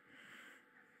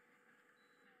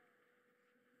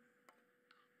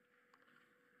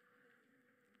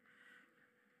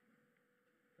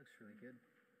 Looks really good.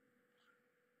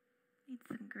 Need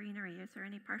some greenery. Is there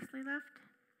any parsley left?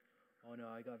 Oh no,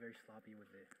 I got very sloppy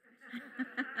with it.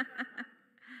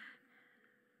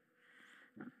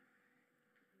 Just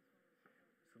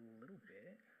a little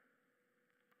bit.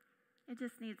 It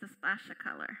just needs a splash of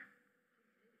color.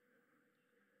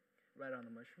 Right on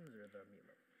the mushrooms or the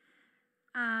meatloaf?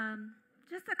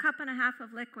 Just a cup and a half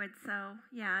of liquid, so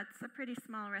yeah, it's a pretty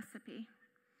small recipe.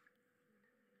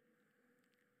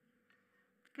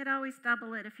 Could always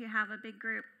double it if you have a big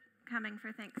group coming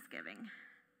for Thanksgiving.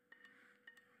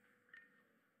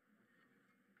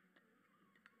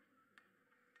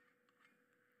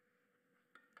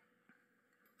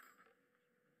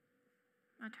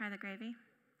 Want to try the gravy?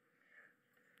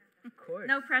 Of course.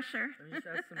 No pressure. Let me just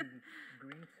add some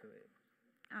green to it.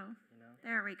 Oh, You know?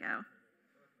 there we go.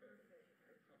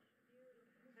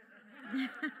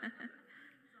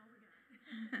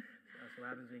 That's what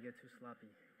happens when you get too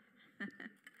sloppy. You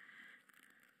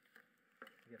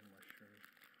get a mushroom.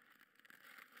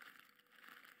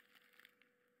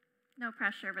 No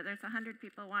pressure, but there's 100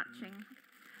 people watching.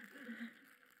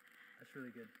 That's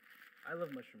really good. I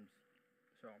love mushrooms,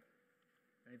 so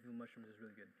anything with mushrooms is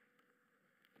really good.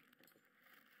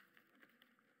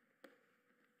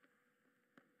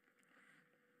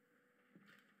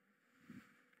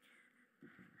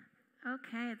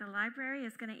 Okay, the library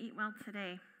is going to eat well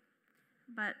today,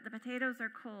 but the potatoes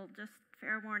are cold, just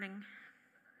fair warning.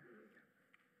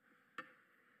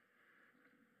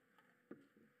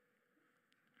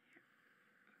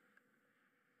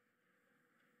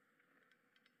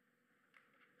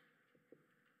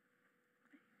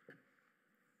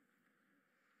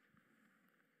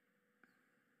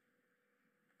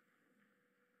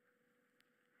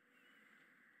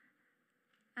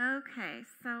 Okay,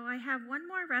 so I have one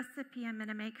more recipe I'm going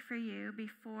to make for you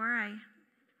before I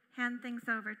hand things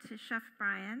over to Chef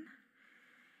Brian.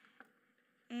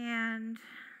 And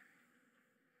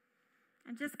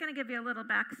I'm just going to give you a little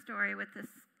backstory with this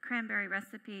cranberry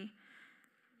recipe.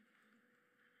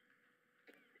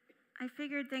 I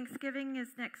figured Thanksgiving is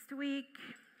next week.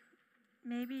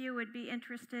 Maybe you would be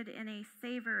interested in a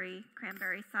savory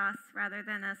cranberry sauce rather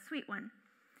than a sweet one.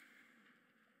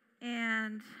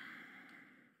 And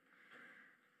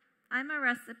I'm a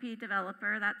recipe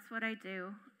developer. That's what I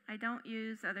do. I don't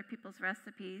use other people's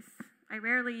recipes. I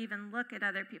rarely even look at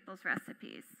other people's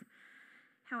recipes.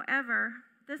 However,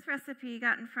 this recipe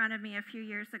got in front of me a few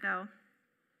years ago,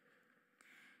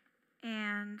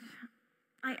 and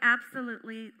I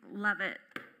absolutely love it.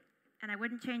 And I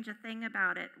wouldn't change a thing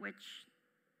about it, which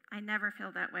I never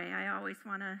feel that way. I always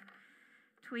want to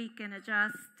tweak and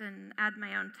adjust and add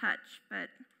my own touch. But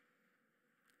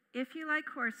if you like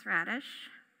horseradish,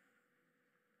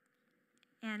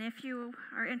 and if you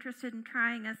are interested in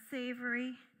trying a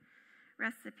savory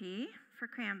recipe for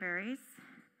cranberries,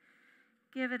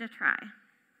 give it a try.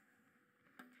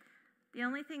 The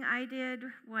only thing I did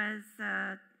was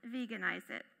veganize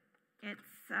it.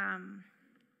 It's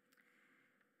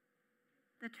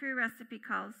the true recipe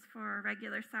calls for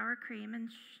regular sour cream and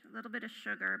a little bit of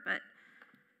sugar, but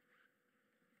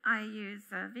I use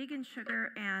vegan sugar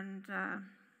and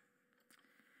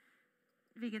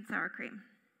vegan sour cream.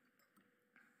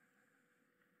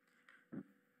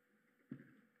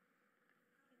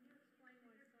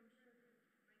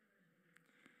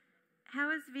 How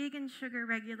is vegan sugar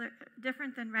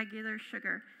different than regular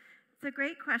sugar? It's a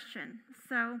great question.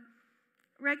 So,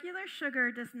 regular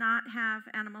sugar does not have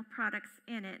animal products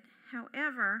in it.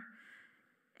 However,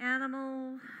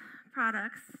 animal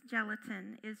products,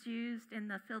 gelatin, is used in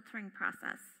the filtering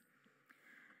process.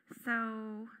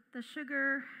 So, the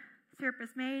sugar syrup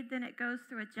is made, then it goes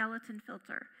through a gelatin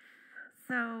filter.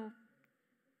 So,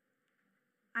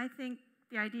 I think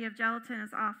the idea of gelatin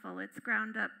is awful. It's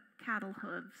ground up cattle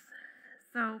hooves.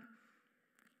 So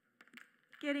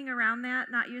getting around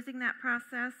that, not using that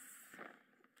process,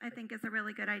 I think is a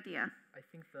really good idea. I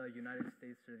think the United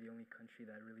States are the only country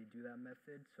that really do that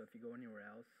method. So if you go anywhere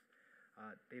else,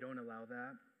 they don't allow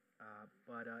that.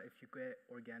 But if you get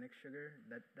organic sugar,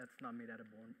 that's not made out of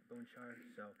bone char.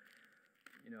 So,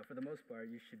 for the most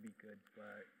part, you should be good.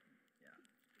 But yeah.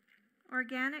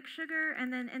 Organic sugar,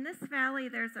 and then in this valley,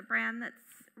 there's a brand that's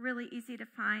really easy to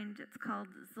find. It's called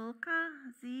Zulka,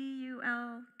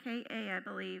 Z-U-L-K-A, I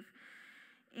believe.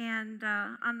 And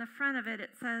on the front of it,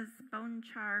 it says bone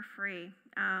char free.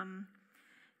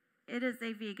 It is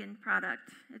a vegan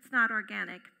product. It's not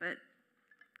organic, but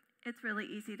it's really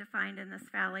easy to find in this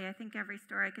valley. I think every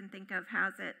store I can think of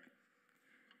has it.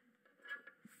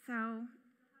 So,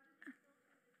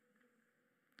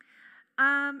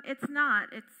 it's not.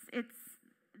 It's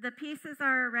the pieces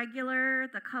are irregular.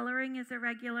 The coloring is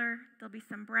irregular. There'll be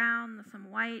some brown,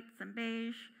 some white, some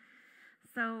beige.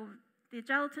 So the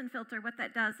gelatin filter, what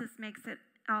that does is makes it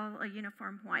all a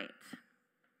uniform white.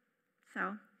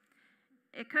 So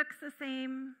it cooks the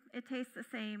same. It tastes the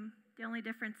same. The only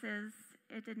difference is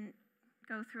it didn't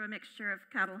go through a mixture of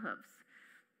cattle hooves.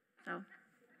 So.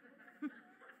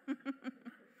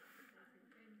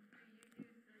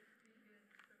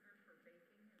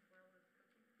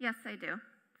 Yes, I do,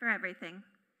 for everything.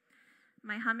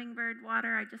 My hummingbird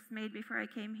water I just made before I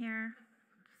came here,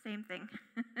 same thing.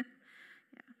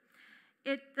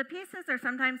 Yeah. The pieces are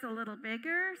sometimes a little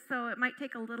bigger, so it might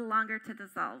take a little longer to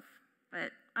dissolve,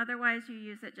 but otherwise you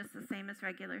use it just the same as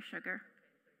regular sugar.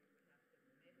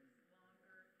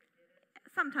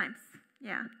 Sometimes,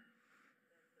 yeah.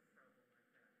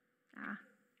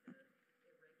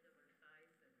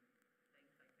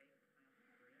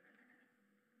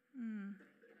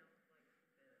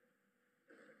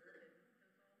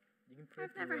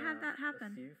 I've never had that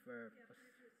happen. Yeah.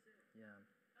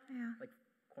 Like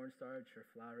cornstarch or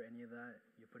flour, any of that,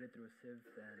 you put it through a sieve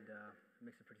and it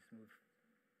makes it pretty smooth.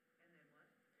 And then what?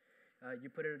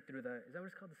 You put it through is that what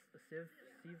it's called, a sieve?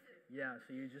 Yeah,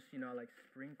 so you just, like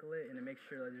sprinkle it and it makes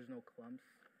sure that there's no clumps.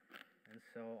 And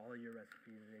so all your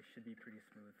recipes, they should be pretty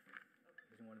smooth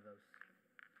using one of those.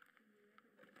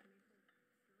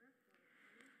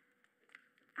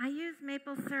 I use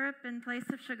maple syrup in place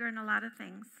of sugar in a lot of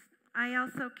things. I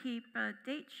also keep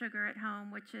date sugar at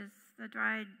home, which is the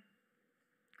dried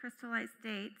crystallized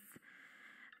dates.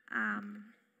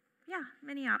 Yeah,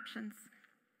 many options.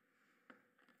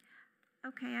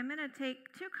 Okay, I'm going to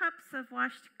take 2 cups of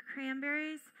washed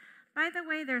cranberries. By the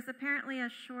way, there's apparently a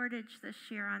shortage this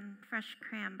year on fresh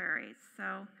cranberries,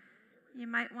 so you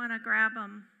might want to grab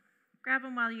them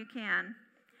while you can.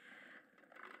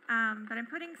 But I'm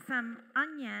putting some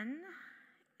onion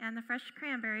and the fresh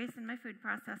cranberries in my food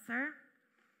processor.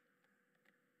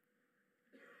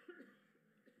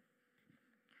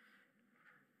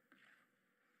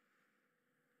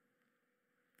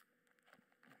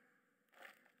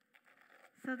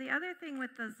 So the other thing with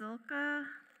the Zulka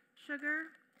sugar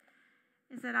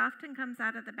is it often comes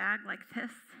out of the bag like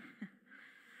this.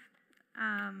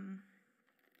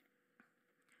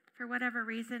 For whatever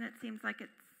reason, it seems like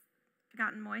it's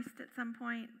gotten moist at some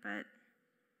point, but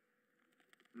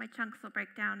my chunks will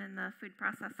break down in the food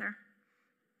processor.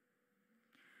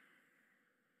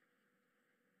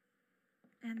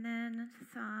 And then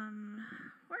some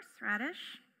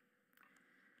horseradish.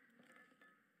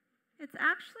 It's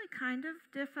actually kind of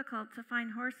difficult to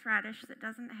find horseradish that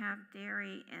doesn't have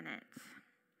dairy in it.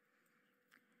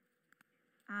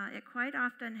 It quite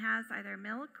often has either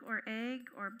milk or egg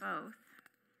or both,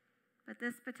 but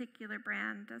this particular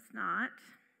brand does not.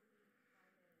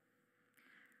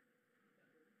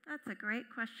 That's a great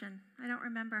question. I don't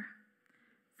remember.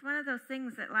 It's one of those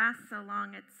things that lasts so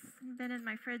long. It's been in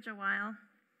my fridge a while.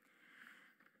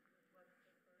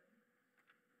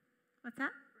 What's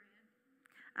that?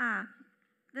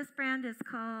 This brand is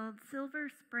called Silver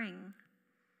Spring.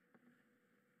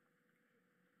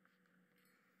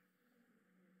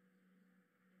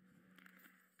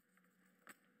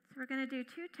 So we're going to do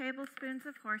 2 tablespoons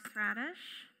of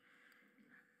horseradish.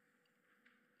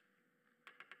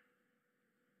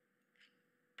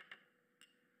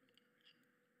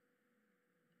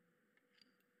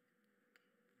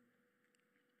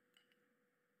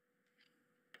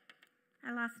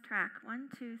 I lost track. 1,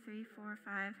 2, 3, 4,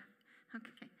 5.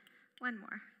 Okay, one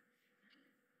more.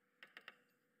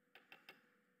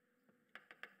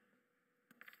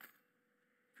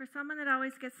 For someone that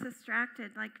always gets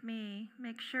distracted like me,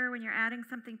 make sure when you're adding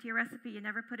something to your recipe, you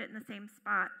never put it in the same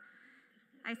spot.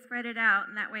 I spread it out,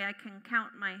 and that way I can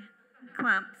count my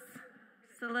clumps.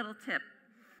 Just a little tip.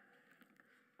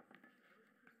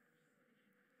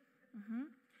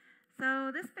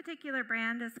 So this particular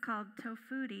brand is called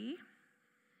Tofuti.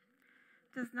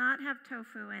 Does not have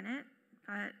tofu in it,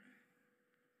 but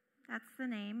that's the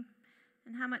name.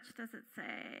 And how much does it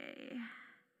say?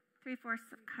 3/4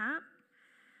 cup.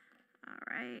 All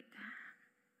right.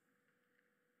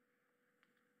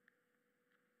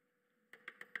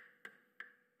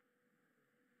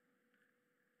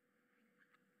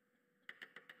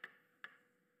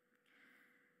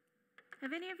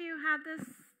 Have any of you had this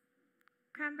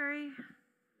cranberry?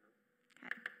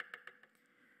 Okay.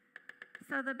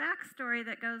 So the backstory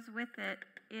that goes with it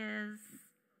is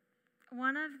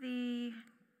one of the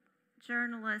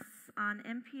journalists on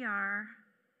NPR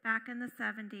back in the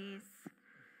 70s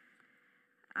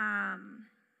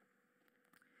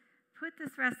put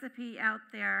this recipe out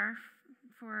there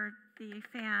for the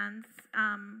fans,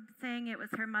 saying it was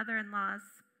her mother-in-law's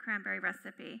cranberry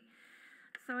recipe.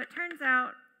 So it turns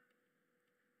out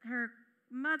her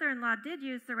mother-in-law did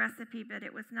use the recipe, but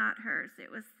it was not hers.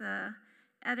 It was the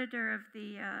editor of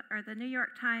the New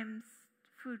York Times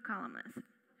food columnist.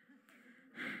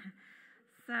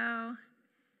 So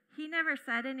he never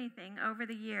said anything over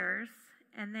the years,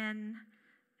 and then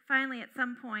finally at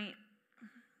some point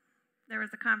there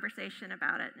was a conversation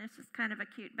about it, and it's just kind of a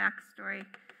cute backstory.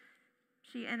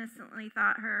 She innocently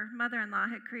thought her mother-in-law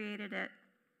had created it,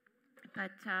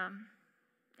 but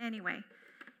anyway,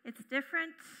 it's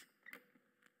different.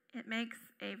 It makes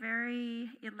a very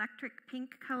electric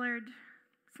pink-colored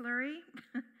slurry.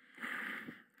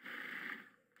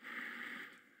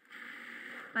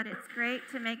 But it's great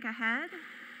to make ahead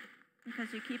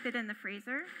because you keep it in the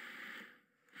freezer.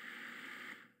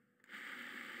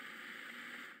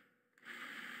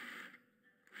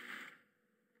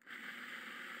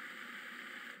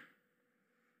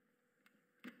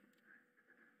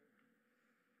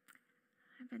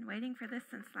 I've been waiting for this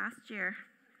since last year.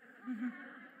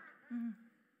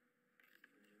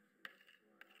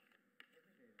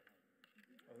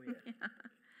 Oh, yeah. Yeah.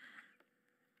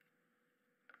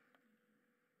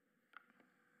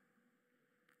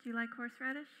 Do you like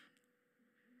horseradish?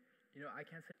 You know, I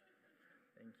can't say.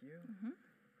 Thank you.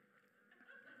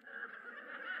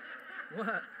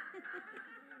 What?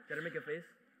 Gotta make a face?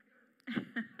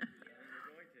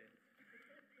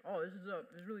 Oh, this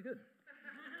is really good.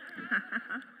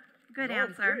 Good No, I'm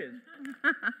answer. serious.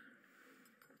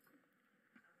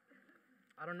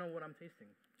 I don't know what I'm tasting,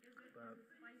 but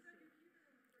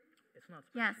it's not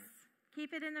spicy. Yes,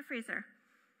 keep it in the freezer.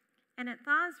 And it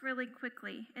thaws really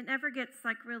quickly. It never gets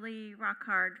like really rock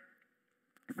hard.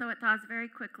 So it thaws very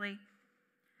quickly.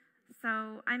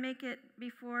 So I make it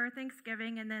before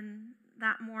Thanksgiving, and then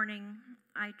that morning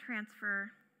I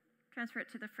transfer transfer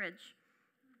it to the fridge.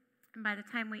 And by the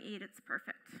time we eat, it's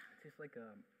perfect. It tastes like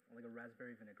a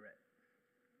raspberry vinaigrette.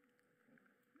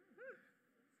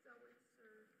 So it's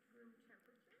served room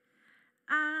temperature?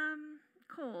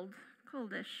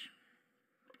 Coldish.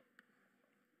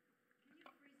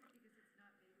 Can you freeze it because it's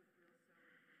not made with real sour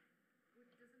cream?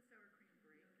 Doesn't sour cream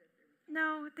break that there's...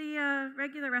 No, the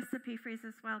regular recipe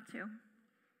freezes well too.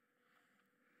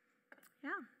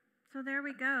 Yeah, so there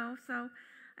we go. So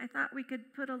I thought we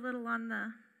could put a little on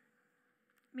the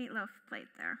meatloaf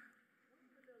plate there.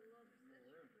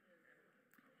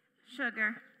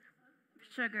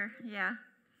 Sugar, yeah.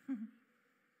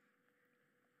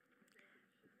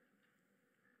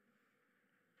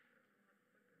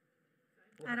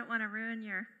 I don't want to ruin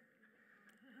your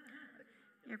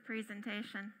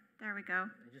presentation. There we go.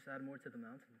 You just add more to the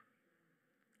mountain.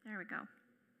 There we go.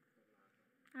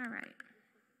 All right.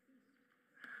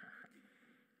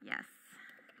 Yes.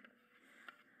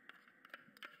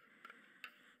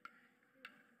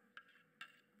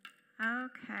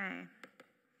 Okay.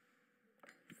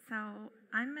 So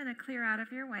I'm going to clear out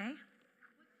of your way.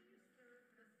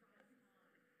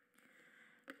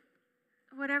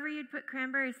 Whatever you'd put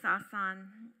cranberry sauce on.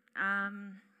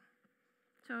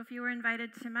 So if you were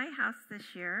invited to my house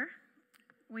this year,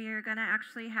 we are going to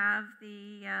actually have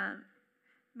the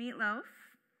meatloaf,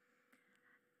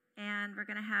 and we're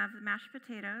going to have the mashed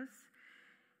potatoes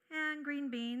and green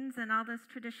beans and all those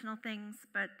traditional things,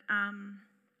 but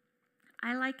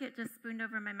I like it just spooned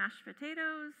over my mashed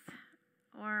potatoes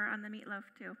or on the meatloaf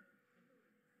too.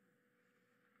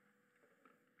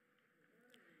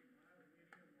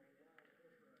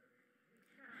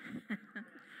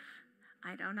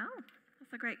 I don't know.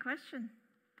 That's a great question.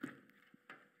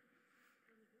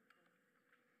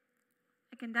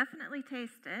 I can definitely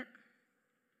taste it.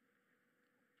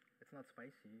 It's not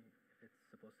spicy if it's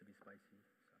supposed to be spicy.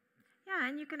 So. Yeah,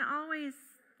 and you can always,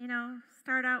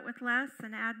 start out with less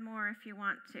and add more if you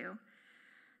want to.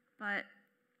 But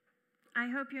I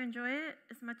hope you enjoy it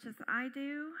as much as I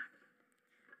do.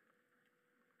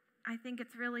 I think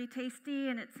it's really tasty,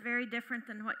 and it's very different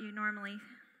than what you normally,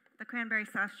 the cranberry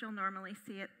sauce you'll normally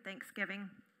see at Thanksgiving.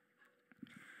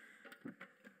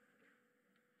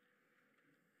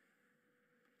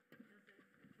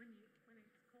 When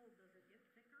it's cold, does it get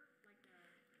thicker like a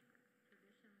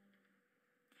traditional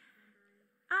cranberry?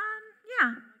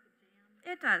 Yeah, Like a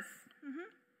jam? it does.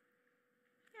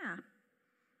 Yeah.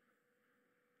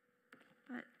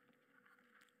 But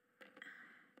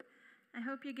I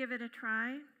hope you give it a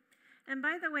try. And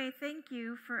by the way, thank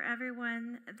you for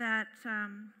everyone that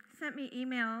sent me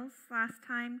emails last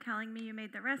time telling me you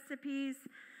made the recipes.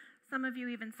 Some of you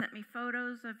even sent me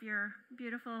photos of your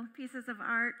beautiful pieces of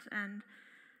art, and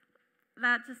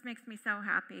that just makes me so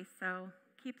happy. So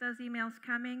keep those emails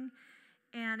coming.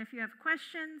 And if you have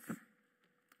questions,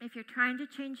 if you're trying to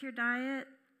change your diet,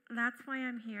 that's why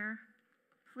I'm here.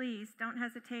 Please don't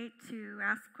hesitate to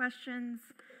ask questions.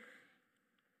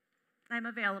 I'm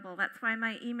available. That's why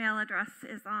my email address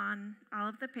is on all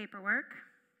of the paperwork.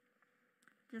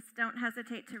 Just don't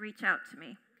hesitate to reach out to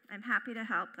me. I'm happy to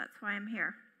help. That's why I'm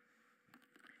here.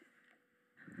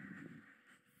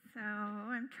 So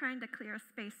I'm trying to clear a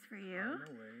space for you.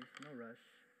 No worries, no rush.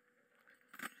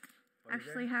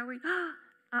 Actually, how we...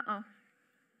 Uh-oh.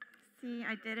 See,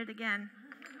 I did it again.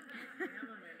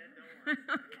 Okay.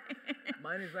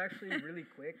 Mine is actually really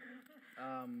quick.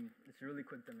 It's a really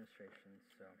quick demonstration,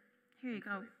 so... Here you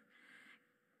go.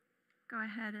 Go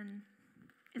ahead and...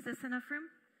 Is this enough room?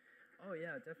 Oh,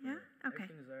 yeah, definitely. Yeah? Okay.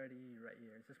 Everything's already right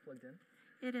here. Is this plugged in?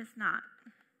 It is not.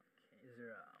 Okay. Is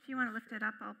there a... If you want to lift it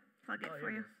up, I'll plug it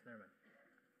for here you. it is. Never mind.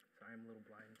 Sorry, I'm a little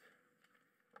blind.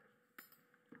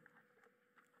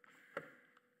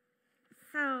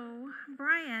 So,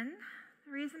 Brian,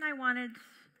 the reason I wanted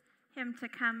him to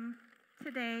come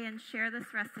today and share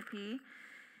this recipe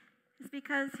is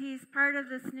because he's part of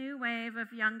this new wave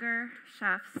of younger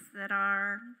chefs that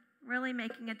are really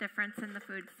making a difference in the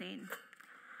food scene.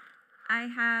 I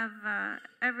have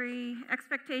every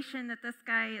expectation that this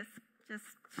guy is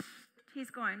he's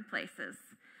going places.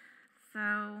 So,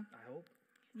 I hope.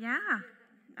 yeah,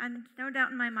 and no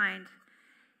doubt in my mind.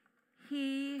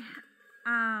 He,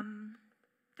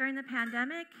 during the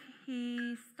pandemic,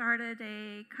 he started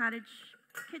a cottage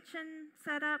kitchen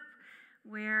setup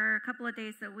where a couple of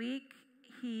days a week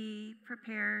he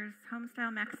prepares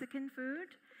home-style Mexican food,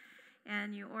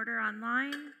 and you order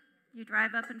online, you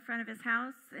drive up in front of his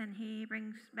house, and he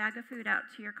brings a bag of food out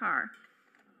to your car.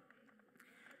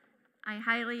 I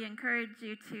highly encourage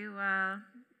you to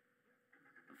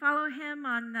follow him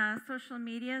on social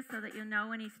media so that you'll know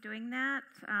when he's doing that.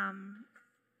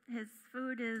 His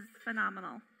food is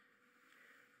phenomenal.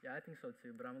 Yeah, I think so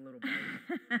too, but I'm a little biased.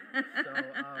 So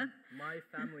my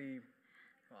family,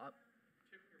 well,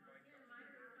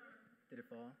 did it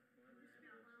fall?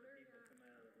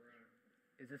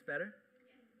 Is this better?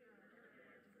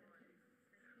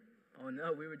 Oh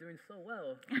no, we were doing so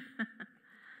well.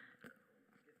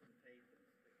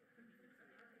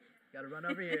 Gotta run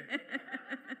over here.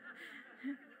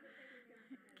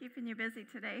 Keeping you busy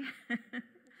today.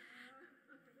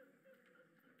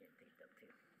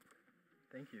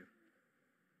 Thank you.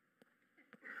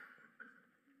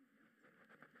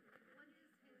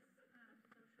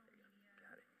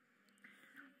 Got it.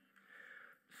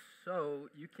 So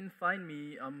you can find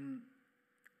me. I'm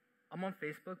on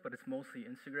Facebook, but it's mostly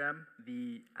Instagram.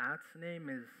 The @'s name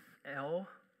is L.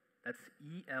 That's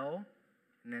EL,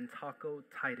 and then Taco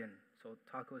Titan. So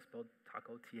taco is spelled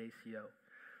taco, TACO.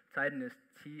 Titan is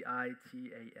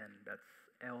TITAN. That's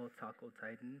L Taco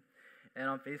Titan. And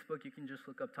on Facebook, you can just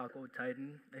look up Taco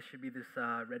Titan. It should be this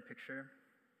red picture,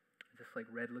 this like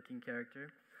red-looking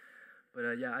character.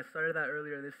 But yeah, I started that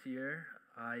earlier this year.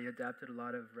 I adapted a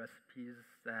lot of recipes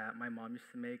that my mom used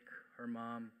to make, her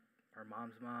mom's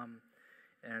mom.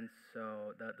 And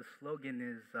so the slogan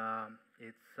is, I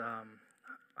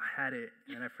had it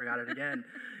and I forgot it again.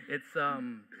 It's,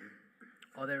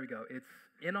 oh, there we go. It's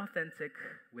inauthentic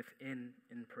within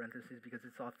in parentheses because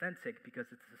it's authentic because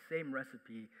it's the same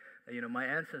recipe that, my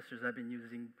ancestors have been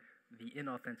using. The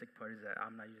inauthentic part is that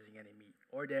I'm not using any meat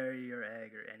or dairy or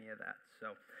egg or any of that.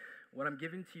 So what I'm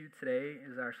giving to you today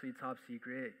is actually top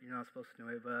secret. You're not supposed to know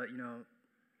it, but,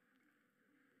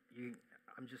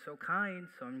 I'm just so kind,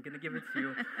 so I'm going to give it to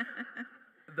you.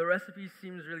 The recipe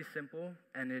seems really simple,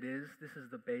 and it is. This is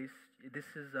the base. This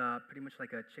is pretty much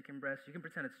like a chicken breast. You can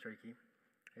pretend it's turkey.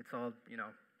 It's all,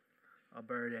 a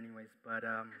bird anyways. But,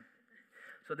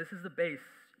 so this is the base.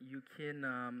 You can,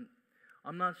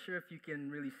 I'm not sure if you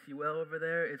can really see well over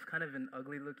there. It's kind of an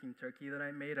ugly-looking turkey that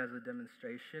I made as a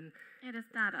demonstration. It is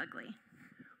not ugly.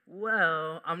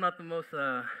 Well, I'm not the most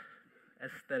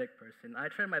aesthetic person. I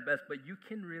try my best, but you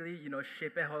can really,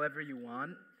 shape it however you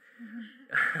want.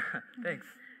 Mm-hmm. Thanks.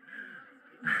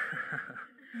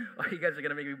 Oh, you guys are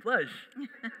gonna make me blush.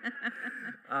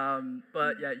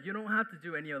 But yeah, you don't have to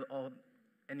do any of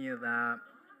that.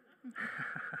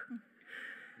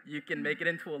 You can make it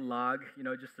into a log,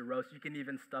 just a roast. You can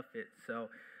even stuff it. So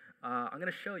I'm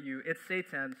gonna show you. It's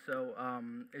seitan, so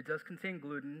it does contain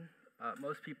gluten.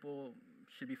 Most people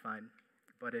should be fine.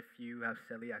 But if you have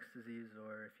celiac disease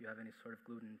or if you have any sort of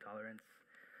gluten intolerance,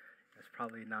 that's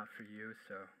probably not for you,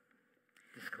 so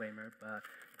disclaimer. But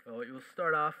well, you'll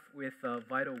start off with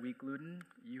vital wheat gluten.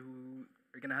 You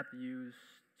are going to have to use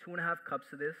 2.5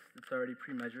 cups of this. It's already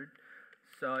pre-measured.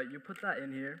 So you put that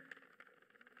in here.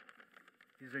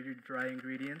 These are your dry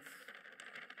ingredients.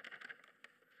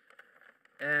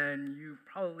 And you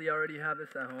probably already have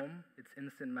this at home. It's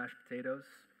instant mashed potatoes.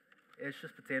 It's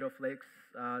just potato flakes.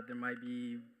 There might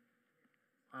be,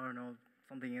 I don't know,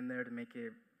 something in there to make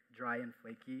it dry and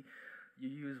flaky. You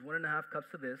use 1.5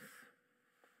 cups of this.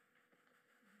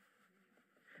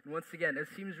 And once again, it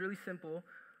seems really simple,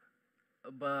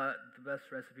 but the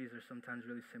best recipes are sometimes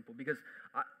really simple because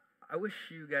I wish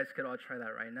you guys could all try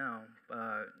that right now,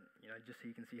 but just so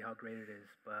you can see how great it is.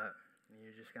 But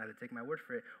you just got to take my word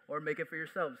for it or make it for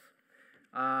yourselves.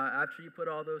 After you put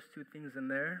all those two things in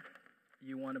there,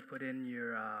 you want to put in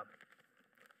your,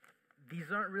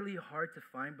 these aren't really hard to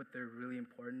find, but they're really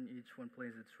important. Each one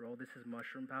plays its role. This is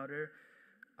mushroom powder.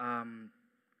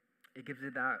 It gives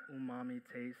it that umami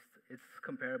taste. It's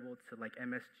comparable to like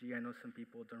MSG. I know some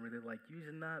people don't really like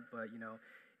using that, but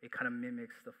it kind of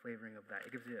mimics the flavoring of that.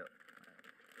 It gives it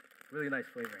really nice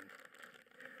flavoring.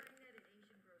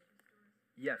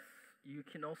 Yes. You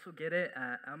can also get it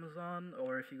at Amazon,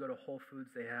 or if you go to Whole Foods,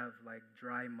 they have like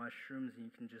dry mushrooms, and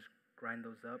you can just grind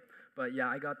those up. But yeah,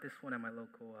 I got this one at my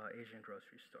local Asian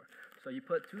grocery store. So you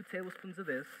put 2 tablespoons of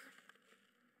this.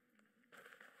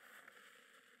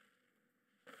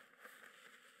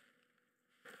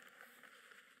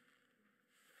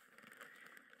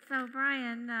 So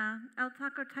Brian, El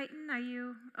Taco Titan, are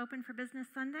you open for business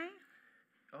Sunday?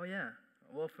 Oh yeah.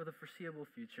 Well, for the foreseeable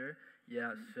future,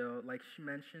 yeah. So like she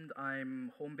mentioned,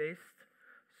 I'm home-based.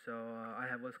 So I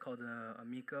have what's called a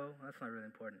Miko. That's not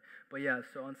really important. But yeah,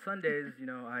 so on Sundays,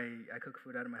 I cook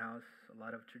food out of my house. A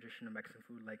lot of traditional Mexican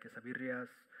food like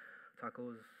quesadillas,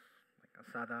 tacos, like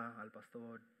asada, al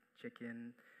pastor,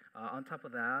 chicken. On top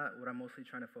of that, what I'm mostly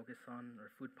trying to focus on are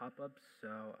food pop-ups.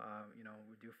 So,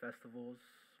 we do festivals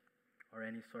or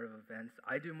any sort of events.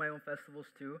 I do my own festivals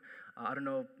too. I don't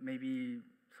know, maybe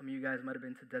some of you guys might have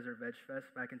been to Desert Veg Fest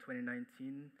back in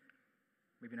 2019.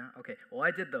 Maybe not? Okay, well,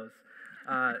 I did those.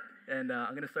 And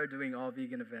I'm going to start doing all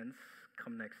vegan events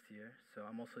come next year. So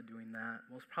I'm also doing that,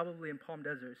 most probably in Palm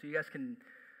Desert. So you guys can,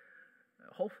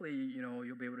 hopefully,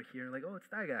 you'll be able to hear, like, oh, it's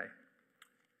that guy.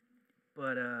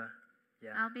 But,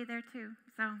 yeah. I'll be there too.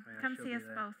 So come see us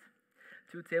both.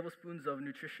 2 tablespoons of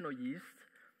nutritional yeast.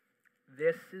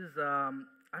 This is,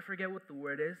 I forget what the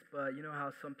word is, but you know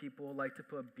how some people like to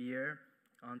put beer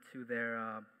onto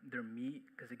their meat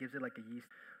because it gives it like a yeast.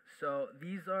 So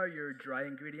these are your dry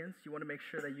ingredients. You want to make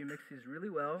sure that you mix these really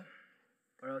well,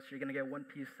 or else you're going to get one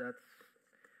piece that's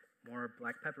more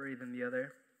black peppery than the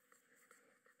other.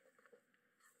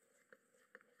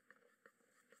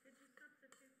 Did you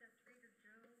substitute that Trader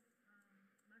Joe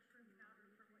mushroom powder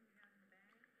for what you had in the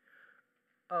bag?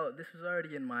 Oh, this was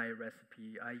already in my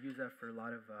recipe. I use that for a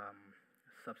lot of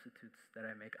substitutes that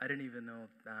I make. I didn't even know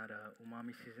that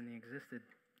umami seasoning existed.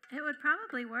 It would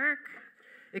probably work.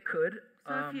 It could.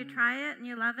 So if you try it and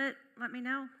you love it, let me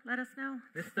know. Let us know.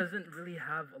 This doesn't really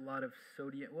have a lot of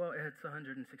sodium. Well, it's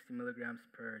 160 milligrams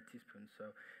per teaspoon,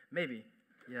 so maybe.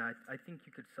 Yeah, I think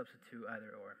you could substitute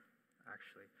either or,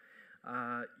 actually.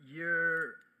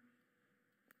 Your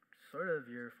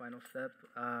final step,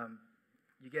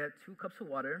 you get 2 cups of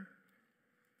water,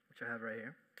 which I have right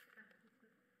here.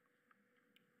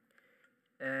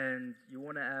 And you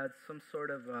want to add some sort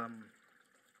of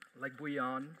like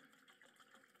bouillon.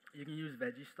 You can use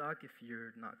veggie stock if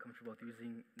you're not comfortable with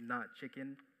using not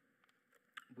chicken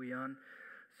bouillon.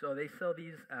 So they sell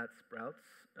these at Sprouts.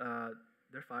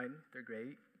 They're fine, they're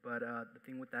great. But the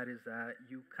thing with that is that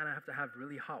you kind of have to have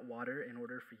really hot water in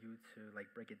order for you to like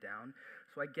break it down.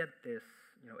 So I get this.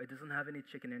 It doesn't have any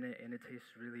chicken in it, and it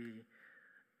tastes really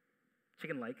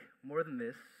chicken-like, more than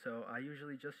this. So I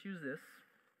usually just use this.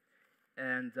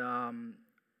 And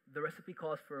the recipe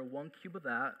calls for 1 cube of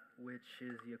that, which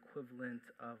is the equivalent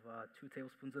of 2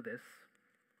 tablespoons of this.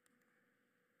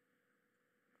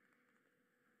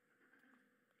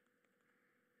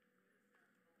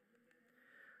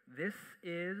 This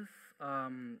is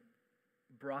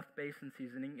broth base and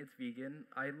seasoning. It's vegan.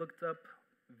 I looked up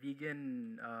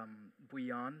vegan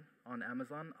bouillon on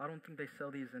Amazon. I don't think they sell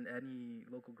these in any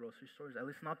local grocery stores, at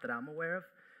least not that I'm aware of.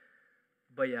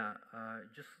 But yeah,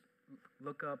 just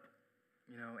look up,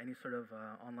 any sort of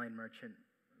online merchant,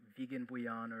 vegan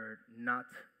bouillon or not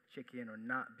chicken or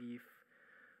not beef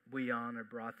bouillon or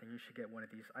broth, and you should get one of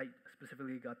these. I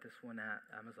specifically got this one at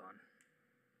Amazon.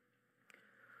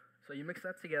 So you mix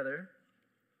that together.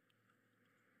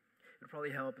 It would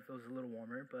probably help if it was a little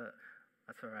warmer, but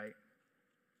that's all right.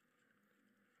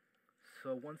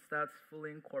 So once that's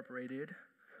fully incorporated,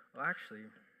 well, actually,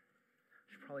 I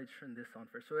should probably turn this on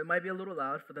first. So it might be a little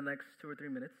loud for the next 2 or 3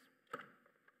 minutes.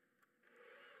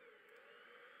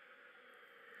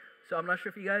 So I'm not sure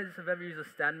if you guys have ever used a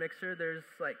stand mixer. There's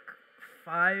like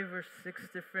 5 or 6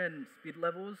 different speed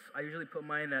levels. I usually put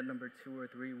mine at number 2 or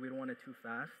 3. We don't want it too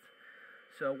fast.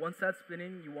 So once that's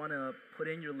spinning, you want to put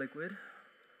in your liquid.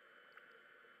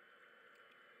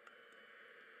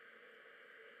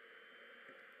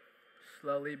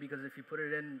 Slowly, because if you put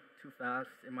it in too fast,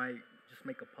 it might just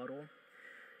make a puddle.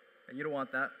 And you don't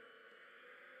want that.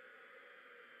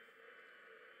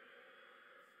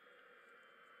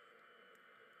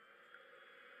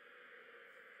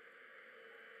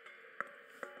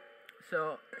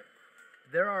 So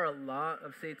there are a lot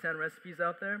of seitan recipes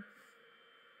out there.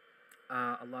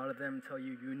 A lot of them tell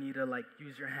you need to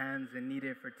use your hands and knead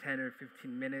it for 10 or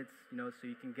 15 minutes, so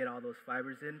you can get all those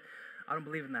fibers in. I don't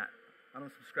believe in that. I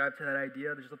don't subscribe to that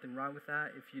idea. There's nothing wrong with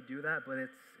that if you do that, but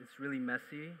it's really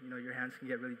messy. Your hands can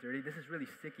get really dirty. This is really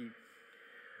sticky.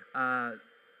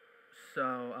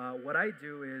 So what I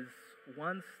do is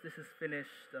once this is finished,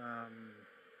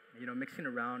 mixing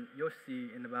around, you'll see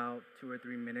in about 2 or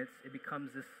 3 minutes, it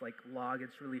becomes this log.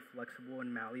 It's really flexible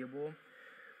and malleable.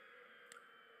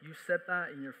 You set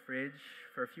that in your fridge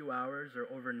for a few hours or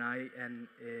overnight, and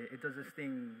it does this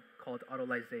thing called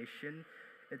autolyzation.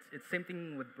 It's same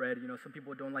thing with bread. Some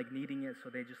people don't like kneading it, so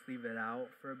they just leave it out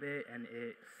for a bit, and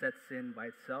it sets in by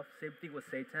itself. Same thing with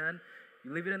seitan.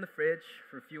 You leave it in the fridge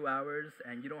for a few hours,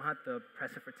 and you don't have to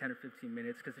press it for 10 or 15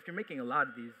 minutes, because if you're making a lot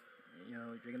of these,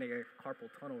 you're going to get carpal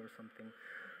tunnel or something.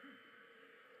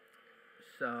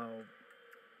 So,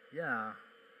 yeah.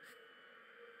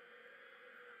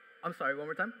 I'm sorry, one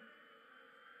more time?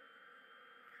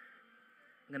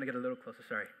 I'm going to get a little closer,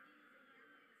 sorry.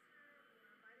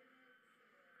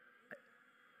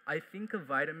 I think a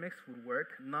Vitamix would work,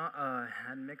 not a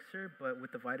hand mixer, but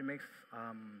with the Vitamix,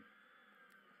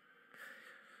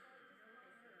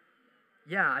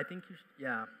 yeah, I think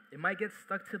it might get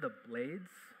stuck to the blades.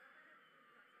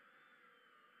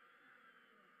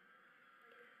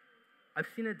 I've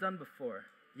seen it done before.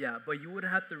 Yeah, but you would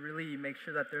have to really make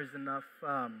sure that there's enough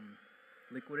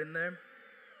liquid in there.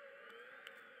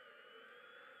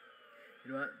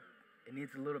 You know what? It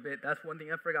needs a little bit. That's one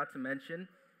thing I forgot to mention.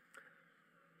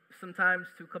 Sometimes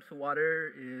 2 cups of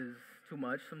water is too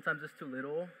much. Sometimes it's too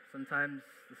little. Sometimes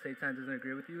the seitan doesn't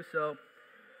agree with you. So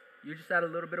you just add a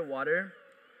little bit of water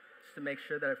just to make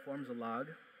sure that it forms a log,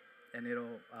 and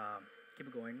it'll keep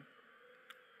it going.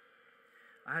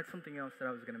 I had something else that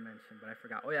I was going to mention, but I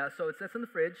forgot. Oh, yeah, so it sits in the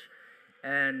fridge,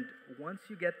 and once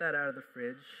you get that out of the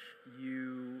fridge,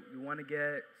 you want to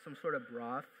get some sort of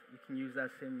broth. You can use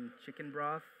that same chicken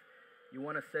broth. You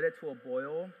want to set it to a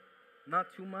boil,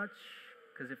 not too much,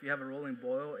 because if you have a rolling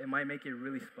boil, it might make it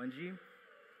really spongy,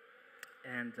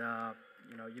 and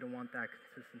you don't want that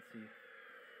consistency.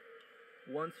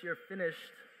 Once you're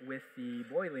finished with the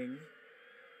boiling,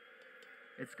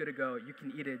 it's good to go. You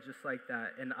can eat it just like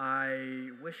that. And I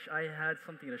wish I had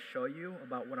something to show you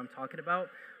about what I'm talking about.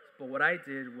 But what I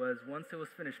did was, once it was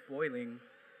finished boiling,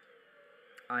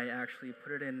 I actually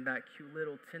put it in that cute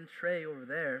little tin tray over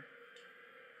there,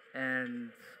 and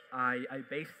I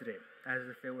basted it as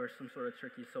if it were some sort of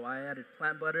turkey. So I added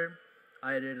plant butter,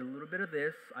 I added a little bit of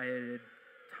this, I added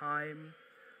thyme,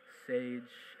 sage,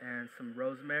 and some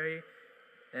rosemary,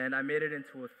 and I made it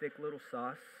into a thick little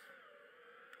sauce.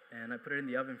 And I put it in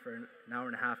the oven for an hour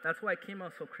and a half. That's why it came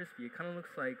out so crispy. It kind of looks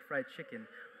like fried chicken,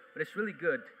 but it's really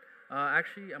good.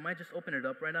 Actually, I might just open it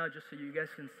up right now just so you guys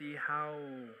can see how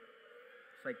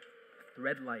it's like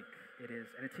thread-like it is,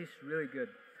 and it tastes really good.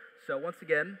 So once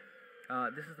again,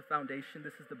 this is the foundation.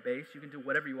 This is the base. You can do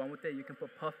whatever you want with it. You can put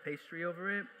puff pastry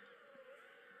over it.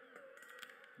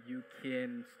 You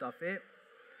can stuff it.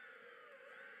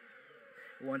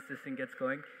 Once this thing gets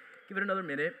going, give it another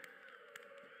minute.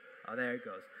 Oh, there it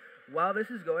goes. While this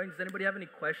is going, does anybody have any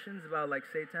questions about like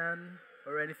seitan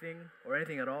or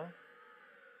anything at all?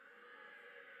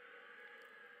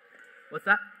 What's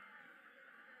that?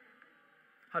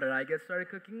 How did I get started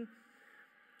cooking?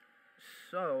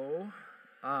 So,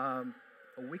 a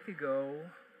week ago,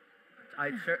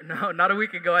 no, not a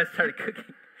week ago, I started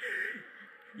cooking.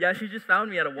 Yeah, she just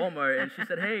found me at a Walmart, and she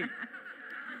said, hey.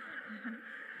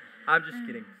 I'm just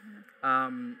kidding.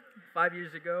 5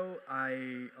 years ago,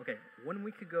 1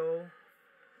 week ago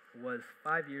was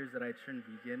 5 years that I turned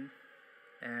vegan,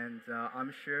 and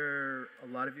I'm sure a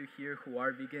lot of you here who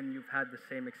are vegan, you've had the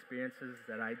same experiences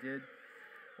that I did,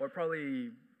 or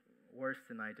probably worse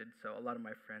than I did. So a lot of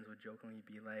my friends would jokingly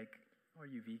be like, are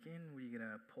you vegan? Were you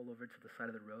gonna pull over to the side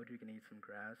of the road? You're gonna eat some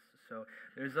grass? So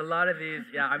there's a lot of these.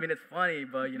 Yeah, I mean, it's funny,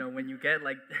 but when you get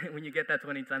when you get that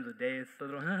 20 times a day, it's a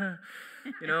little,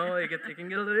 it can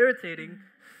get a little irritating.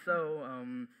 So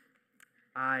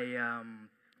I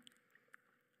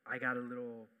got a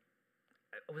little.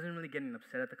 I wasn't really getting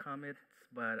upset at the comments,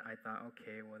 but I thought,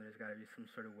 okay, well, there's got to be some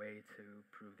sort of way to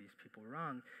prove these people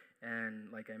wrong.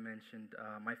 And like I mentioned,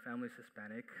 my family's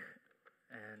Hispanic.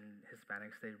 And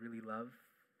Hispanics, they really love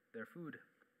their food.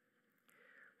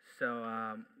 So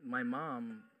my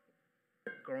mom,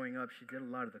 growing up, she did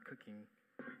a lot of the cooking.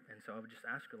 And so I would just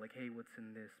ask her, like, hey, what's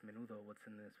in this menudo? What's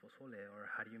in this pozole? Or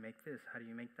how do you make this? How do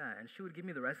you make that? And she would give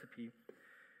me the recipe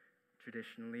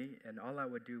traditionally. And all I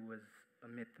would do was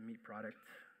omit the meat product.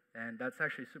 And that's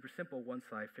actually super simple once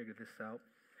I figured this out.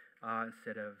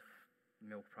 Instead of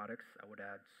milk products, I would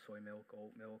add soy milk,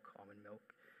 oat milk, almond milk.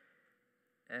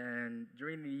 And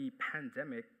during the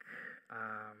pandemic,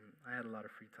 I had a lot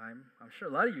of free time. I'm sure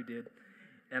a lot of you did.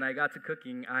 And I got to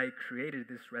cooking. I created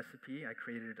this recipe. I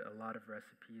created a lot of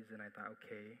recipes, and I thought,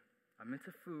 okay, I'm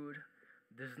into food.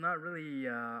 There's not really,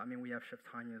 we have Chef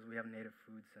Tanya's, we have Native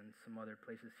Foods and some other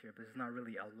places here, but there's not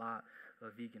really a lot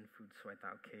of vegan food. So I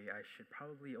thought, okay, I should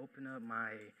probably open up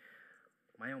my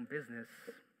own business.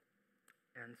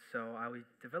 And so I would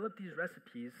develop these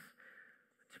recipes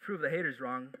to prove the haters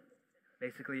wrong.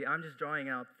 Basically, I'm just drawing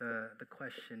out the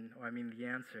question, the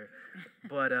answer.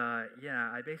 But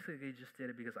I basically just did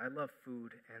it because I love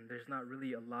food, and there's not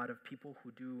really a lot of people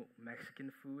who do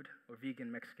Mexican food or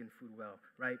vegan Mexican food well,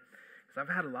 right? Because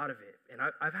I've had a lot of it, and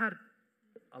I've had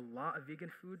a lot of vegan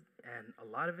food, and a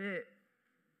lot of it,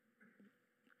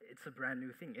 it's a brand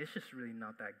new thing. It's just really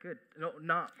not that good. No,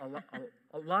 not a lot.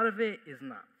 A lot of it is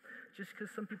not. Just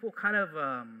because some people kind of.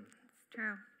 It's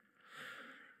true.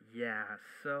 Yeah,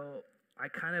 so I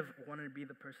kind of wanted to be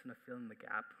the person to fill in the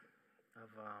gap of,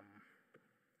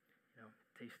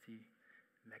 tasty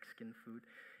Mexican food.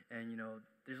 And,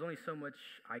 there's only so much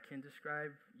I can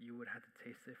describe. You would have to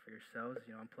taste it for yourselves.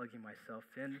 I'm plugging myself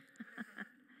in.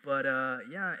 But,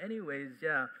 anyways,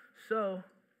 yeah. So,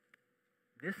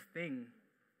 this is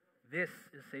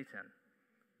seitan.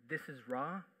 This is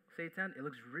raw seitan, it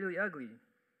looks really ugly,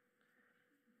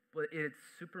 but it's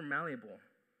super malleable.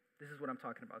 This is what I'm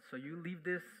talking about. So you leave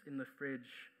this in the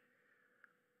fridge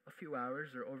a few hours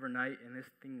or overnight, and this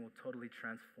thing will totally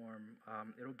transform.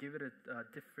 It'll give it a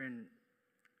different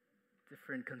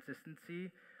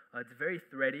consistency. It's very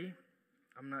thready.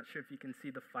 I'm not sure if you can see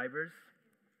the fibers.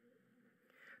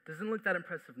 Doesn't look that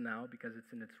impressive now because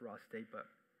it's in its raw state, but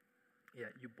yeah,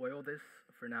 you boil this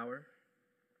for an hour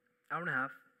and a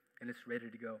half, and it's ready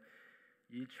to go.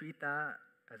 You treat that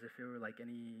as if it were like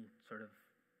any sort of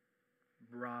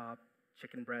raw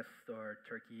chicken breast or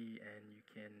turkey, and you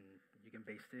can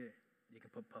baste it. You can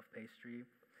put puff pastry.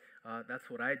 That's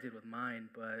what I did with mine,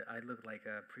 but I looked like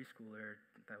a preschooler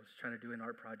that was trying to do an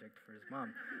art project for his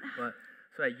mom. But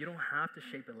so you don't have to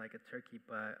shape it like a turkey,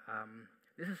 but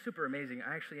this is super amazing.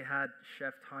 I actually had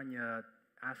Chef Tanya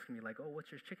ask me like, "Oh,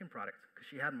 what's your chicken product?" Because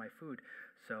she had my food.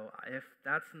 So if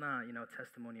that's not,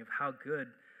 testimony of how good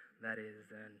that is,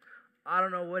 then I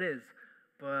don't know what is.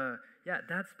 But yeah,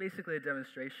 that's basically a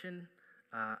demonstration.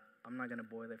 I'm not gonna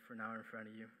boil it for an hour in front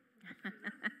of you.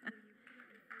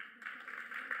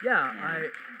 Yeah.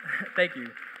 Thank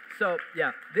you. So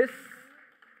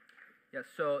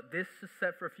so this is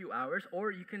set for a few hours,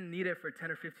 or you can knead it for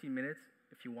 10 or 15 minutes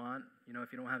if you want,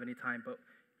 if you don't have any time. But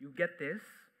you get this,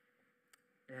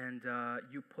 and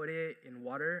you put it in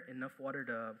water, enough water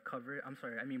to cover it.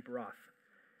 Broth.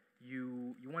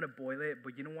 You want to boil it,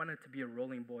 but you don't want it to be a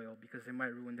rolling boil because it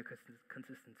might ruin the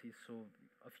consistency. So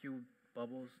a few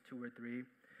bubbles, 2 or 3.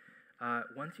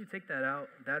 Once you take that out,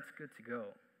 that's good to go.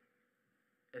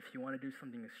 If you want to do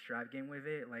something extravagant with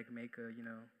it, like make a,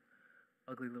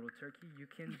 ugly little turkey, you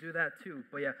can do that too.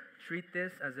 But yeah, treat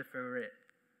this as if it were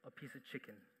a piece of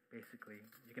chicken, basically.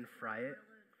 You can fry it.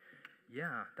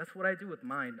 Yeah, that's what I do with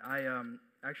mine. I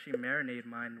actually marinate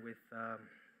mine with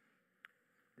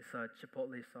this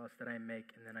chipotle sauce that I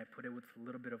make, and then I put it with a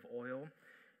little bit of oil,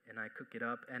 and I cook it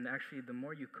up. And actually, the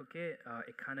more you cook it,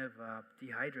 it kind of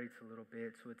dehydrates a little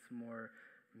bit, so it's more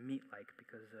meat-like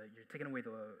because you're taking away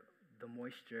the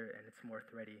moisture, and it's more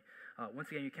thready.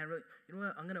 Once again, you can't really... You know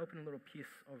what? I'm going to open a little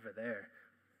piece over there.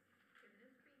 Can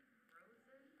this be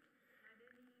frozen at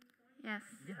any point? Yes.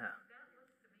 Yeah. That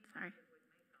looks to me Sorry. like it would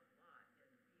make a lot and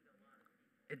feed a lot of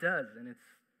people. It does, and it's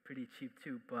pretty cheap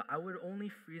too. But I would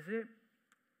only freeze it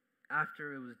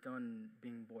after it was done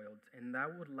being boiled, and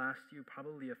that would last you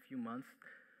probably a few months.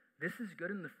 This is good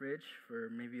in the fridge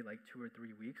for maybe like 2 or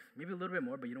 3 weeks, maybe a little bit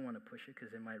more, but you don't want to push it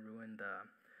because it might ruin the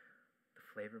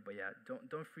flavor. But yeah,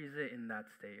 don't freeze it in that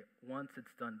state once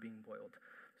it's done being boiled.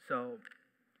 So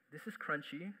this is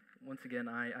crunchy. Once again,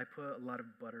 I put a lot of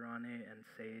butter on it and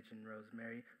sage and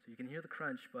rosemary, so you can hear the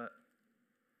crunch, but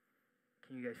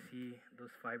can you guys see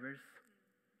those fibers?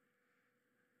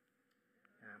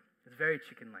 Yeah, it's very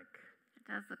chicken-like. It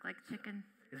does look like chicken.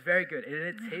 It's very good, and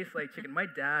it tastes like chicken. My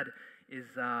dad is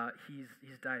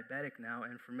he's diabetic now,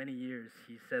 and for many years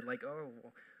he said like, "Oh,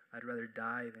 I'd rather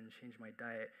die than change my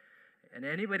diet." And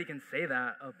anybody can say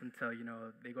that up until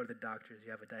they go to the doctors.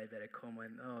 You have a diabetic coma,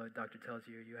 and the doctor tells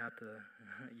you you have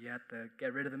to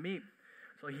get rid of the meat.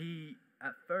 So he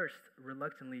at first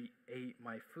reluctantly ate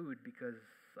my food because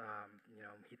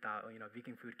he thought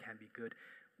vegan food can be good.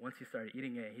 Once he started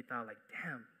eating it, he thought like,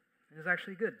 damn, it's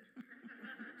actually good.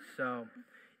 So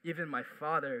even my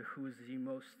father, who's the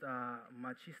most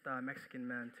machista Mexican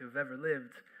man to have ever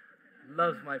lived,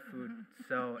 loves my food.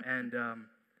 So and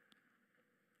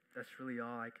that's really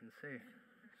all I can say.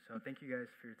 So thank you guys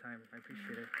for your time. I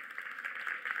appreciate it.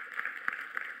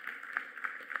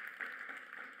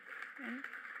 Ready?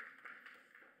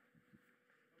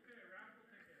 Okay, raffle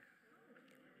ticket.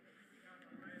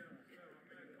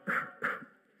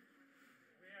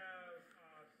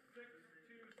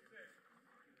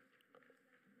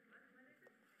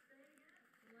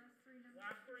 We have 626.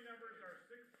 Last three numbers are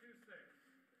 626.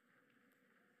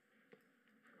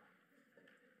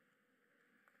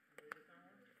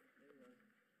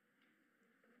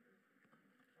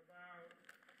 About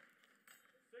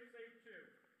 682.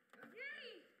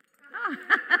 Oh.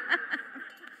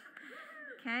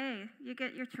 Okay, you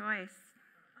get your choice.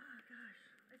 Oh, gosh.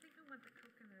 I think I want the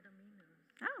coconut aminos.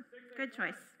 Oh, good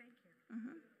choice. Thank you.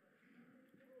 Mm-hmm.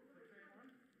 681.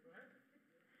 Go ahead.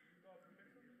 You go up and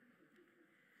pick them.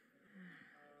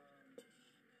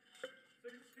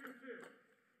 622.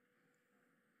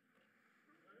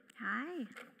 Hi,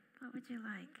 what would you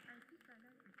like? I think I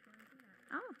know which one is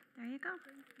that. Oh, there you go.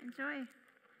 Enjoy.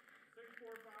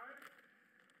 645.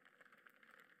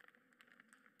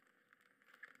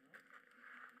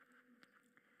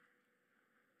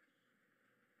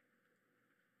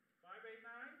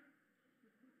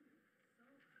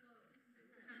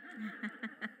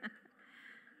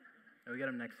 We'll get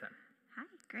them next time. Hi,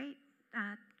 great.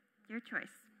 Your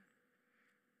choice.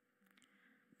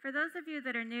 For those of you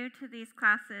that are new to these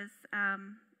classes,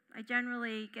 I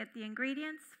generally get the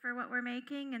ingredients for what we're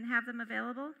making and have them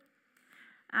available.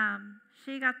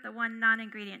 She got the one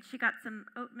non-ingredient. She got some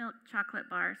oat milk chocolate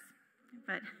bars,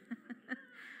 but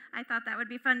I thought that would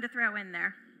be fun to throw in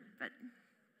there. But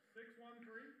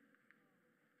 613.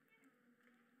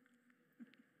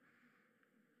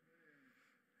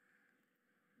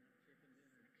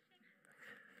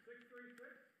 636.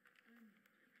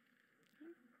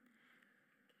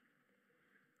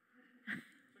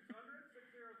 600.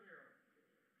 600.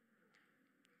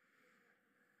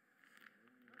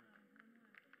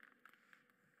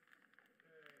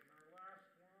 Okay, and our last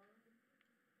one.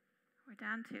 we're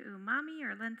down to umami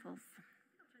or lentils.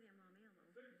 I'll try the umami a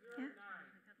little. 609.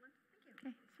 Peddler? Thank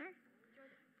you. Okay, sure.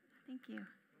 Thank you.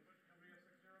 Somebody has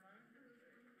 609?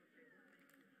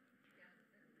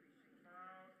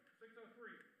 About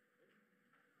 603.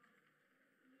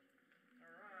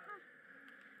 All right.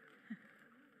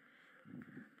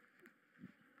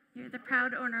 You're the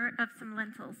proud owner of some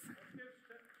lentils. Let's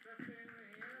give Chef Shannon a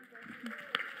hand. Thank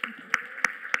you.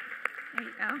 There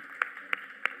you go.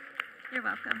 You're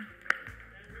welcome.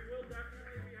 And we will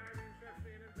definitely be having Chef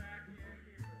Shannon back in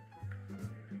April.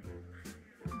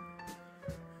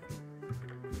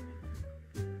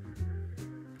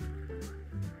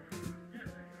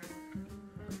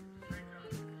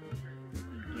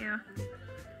 Thank you.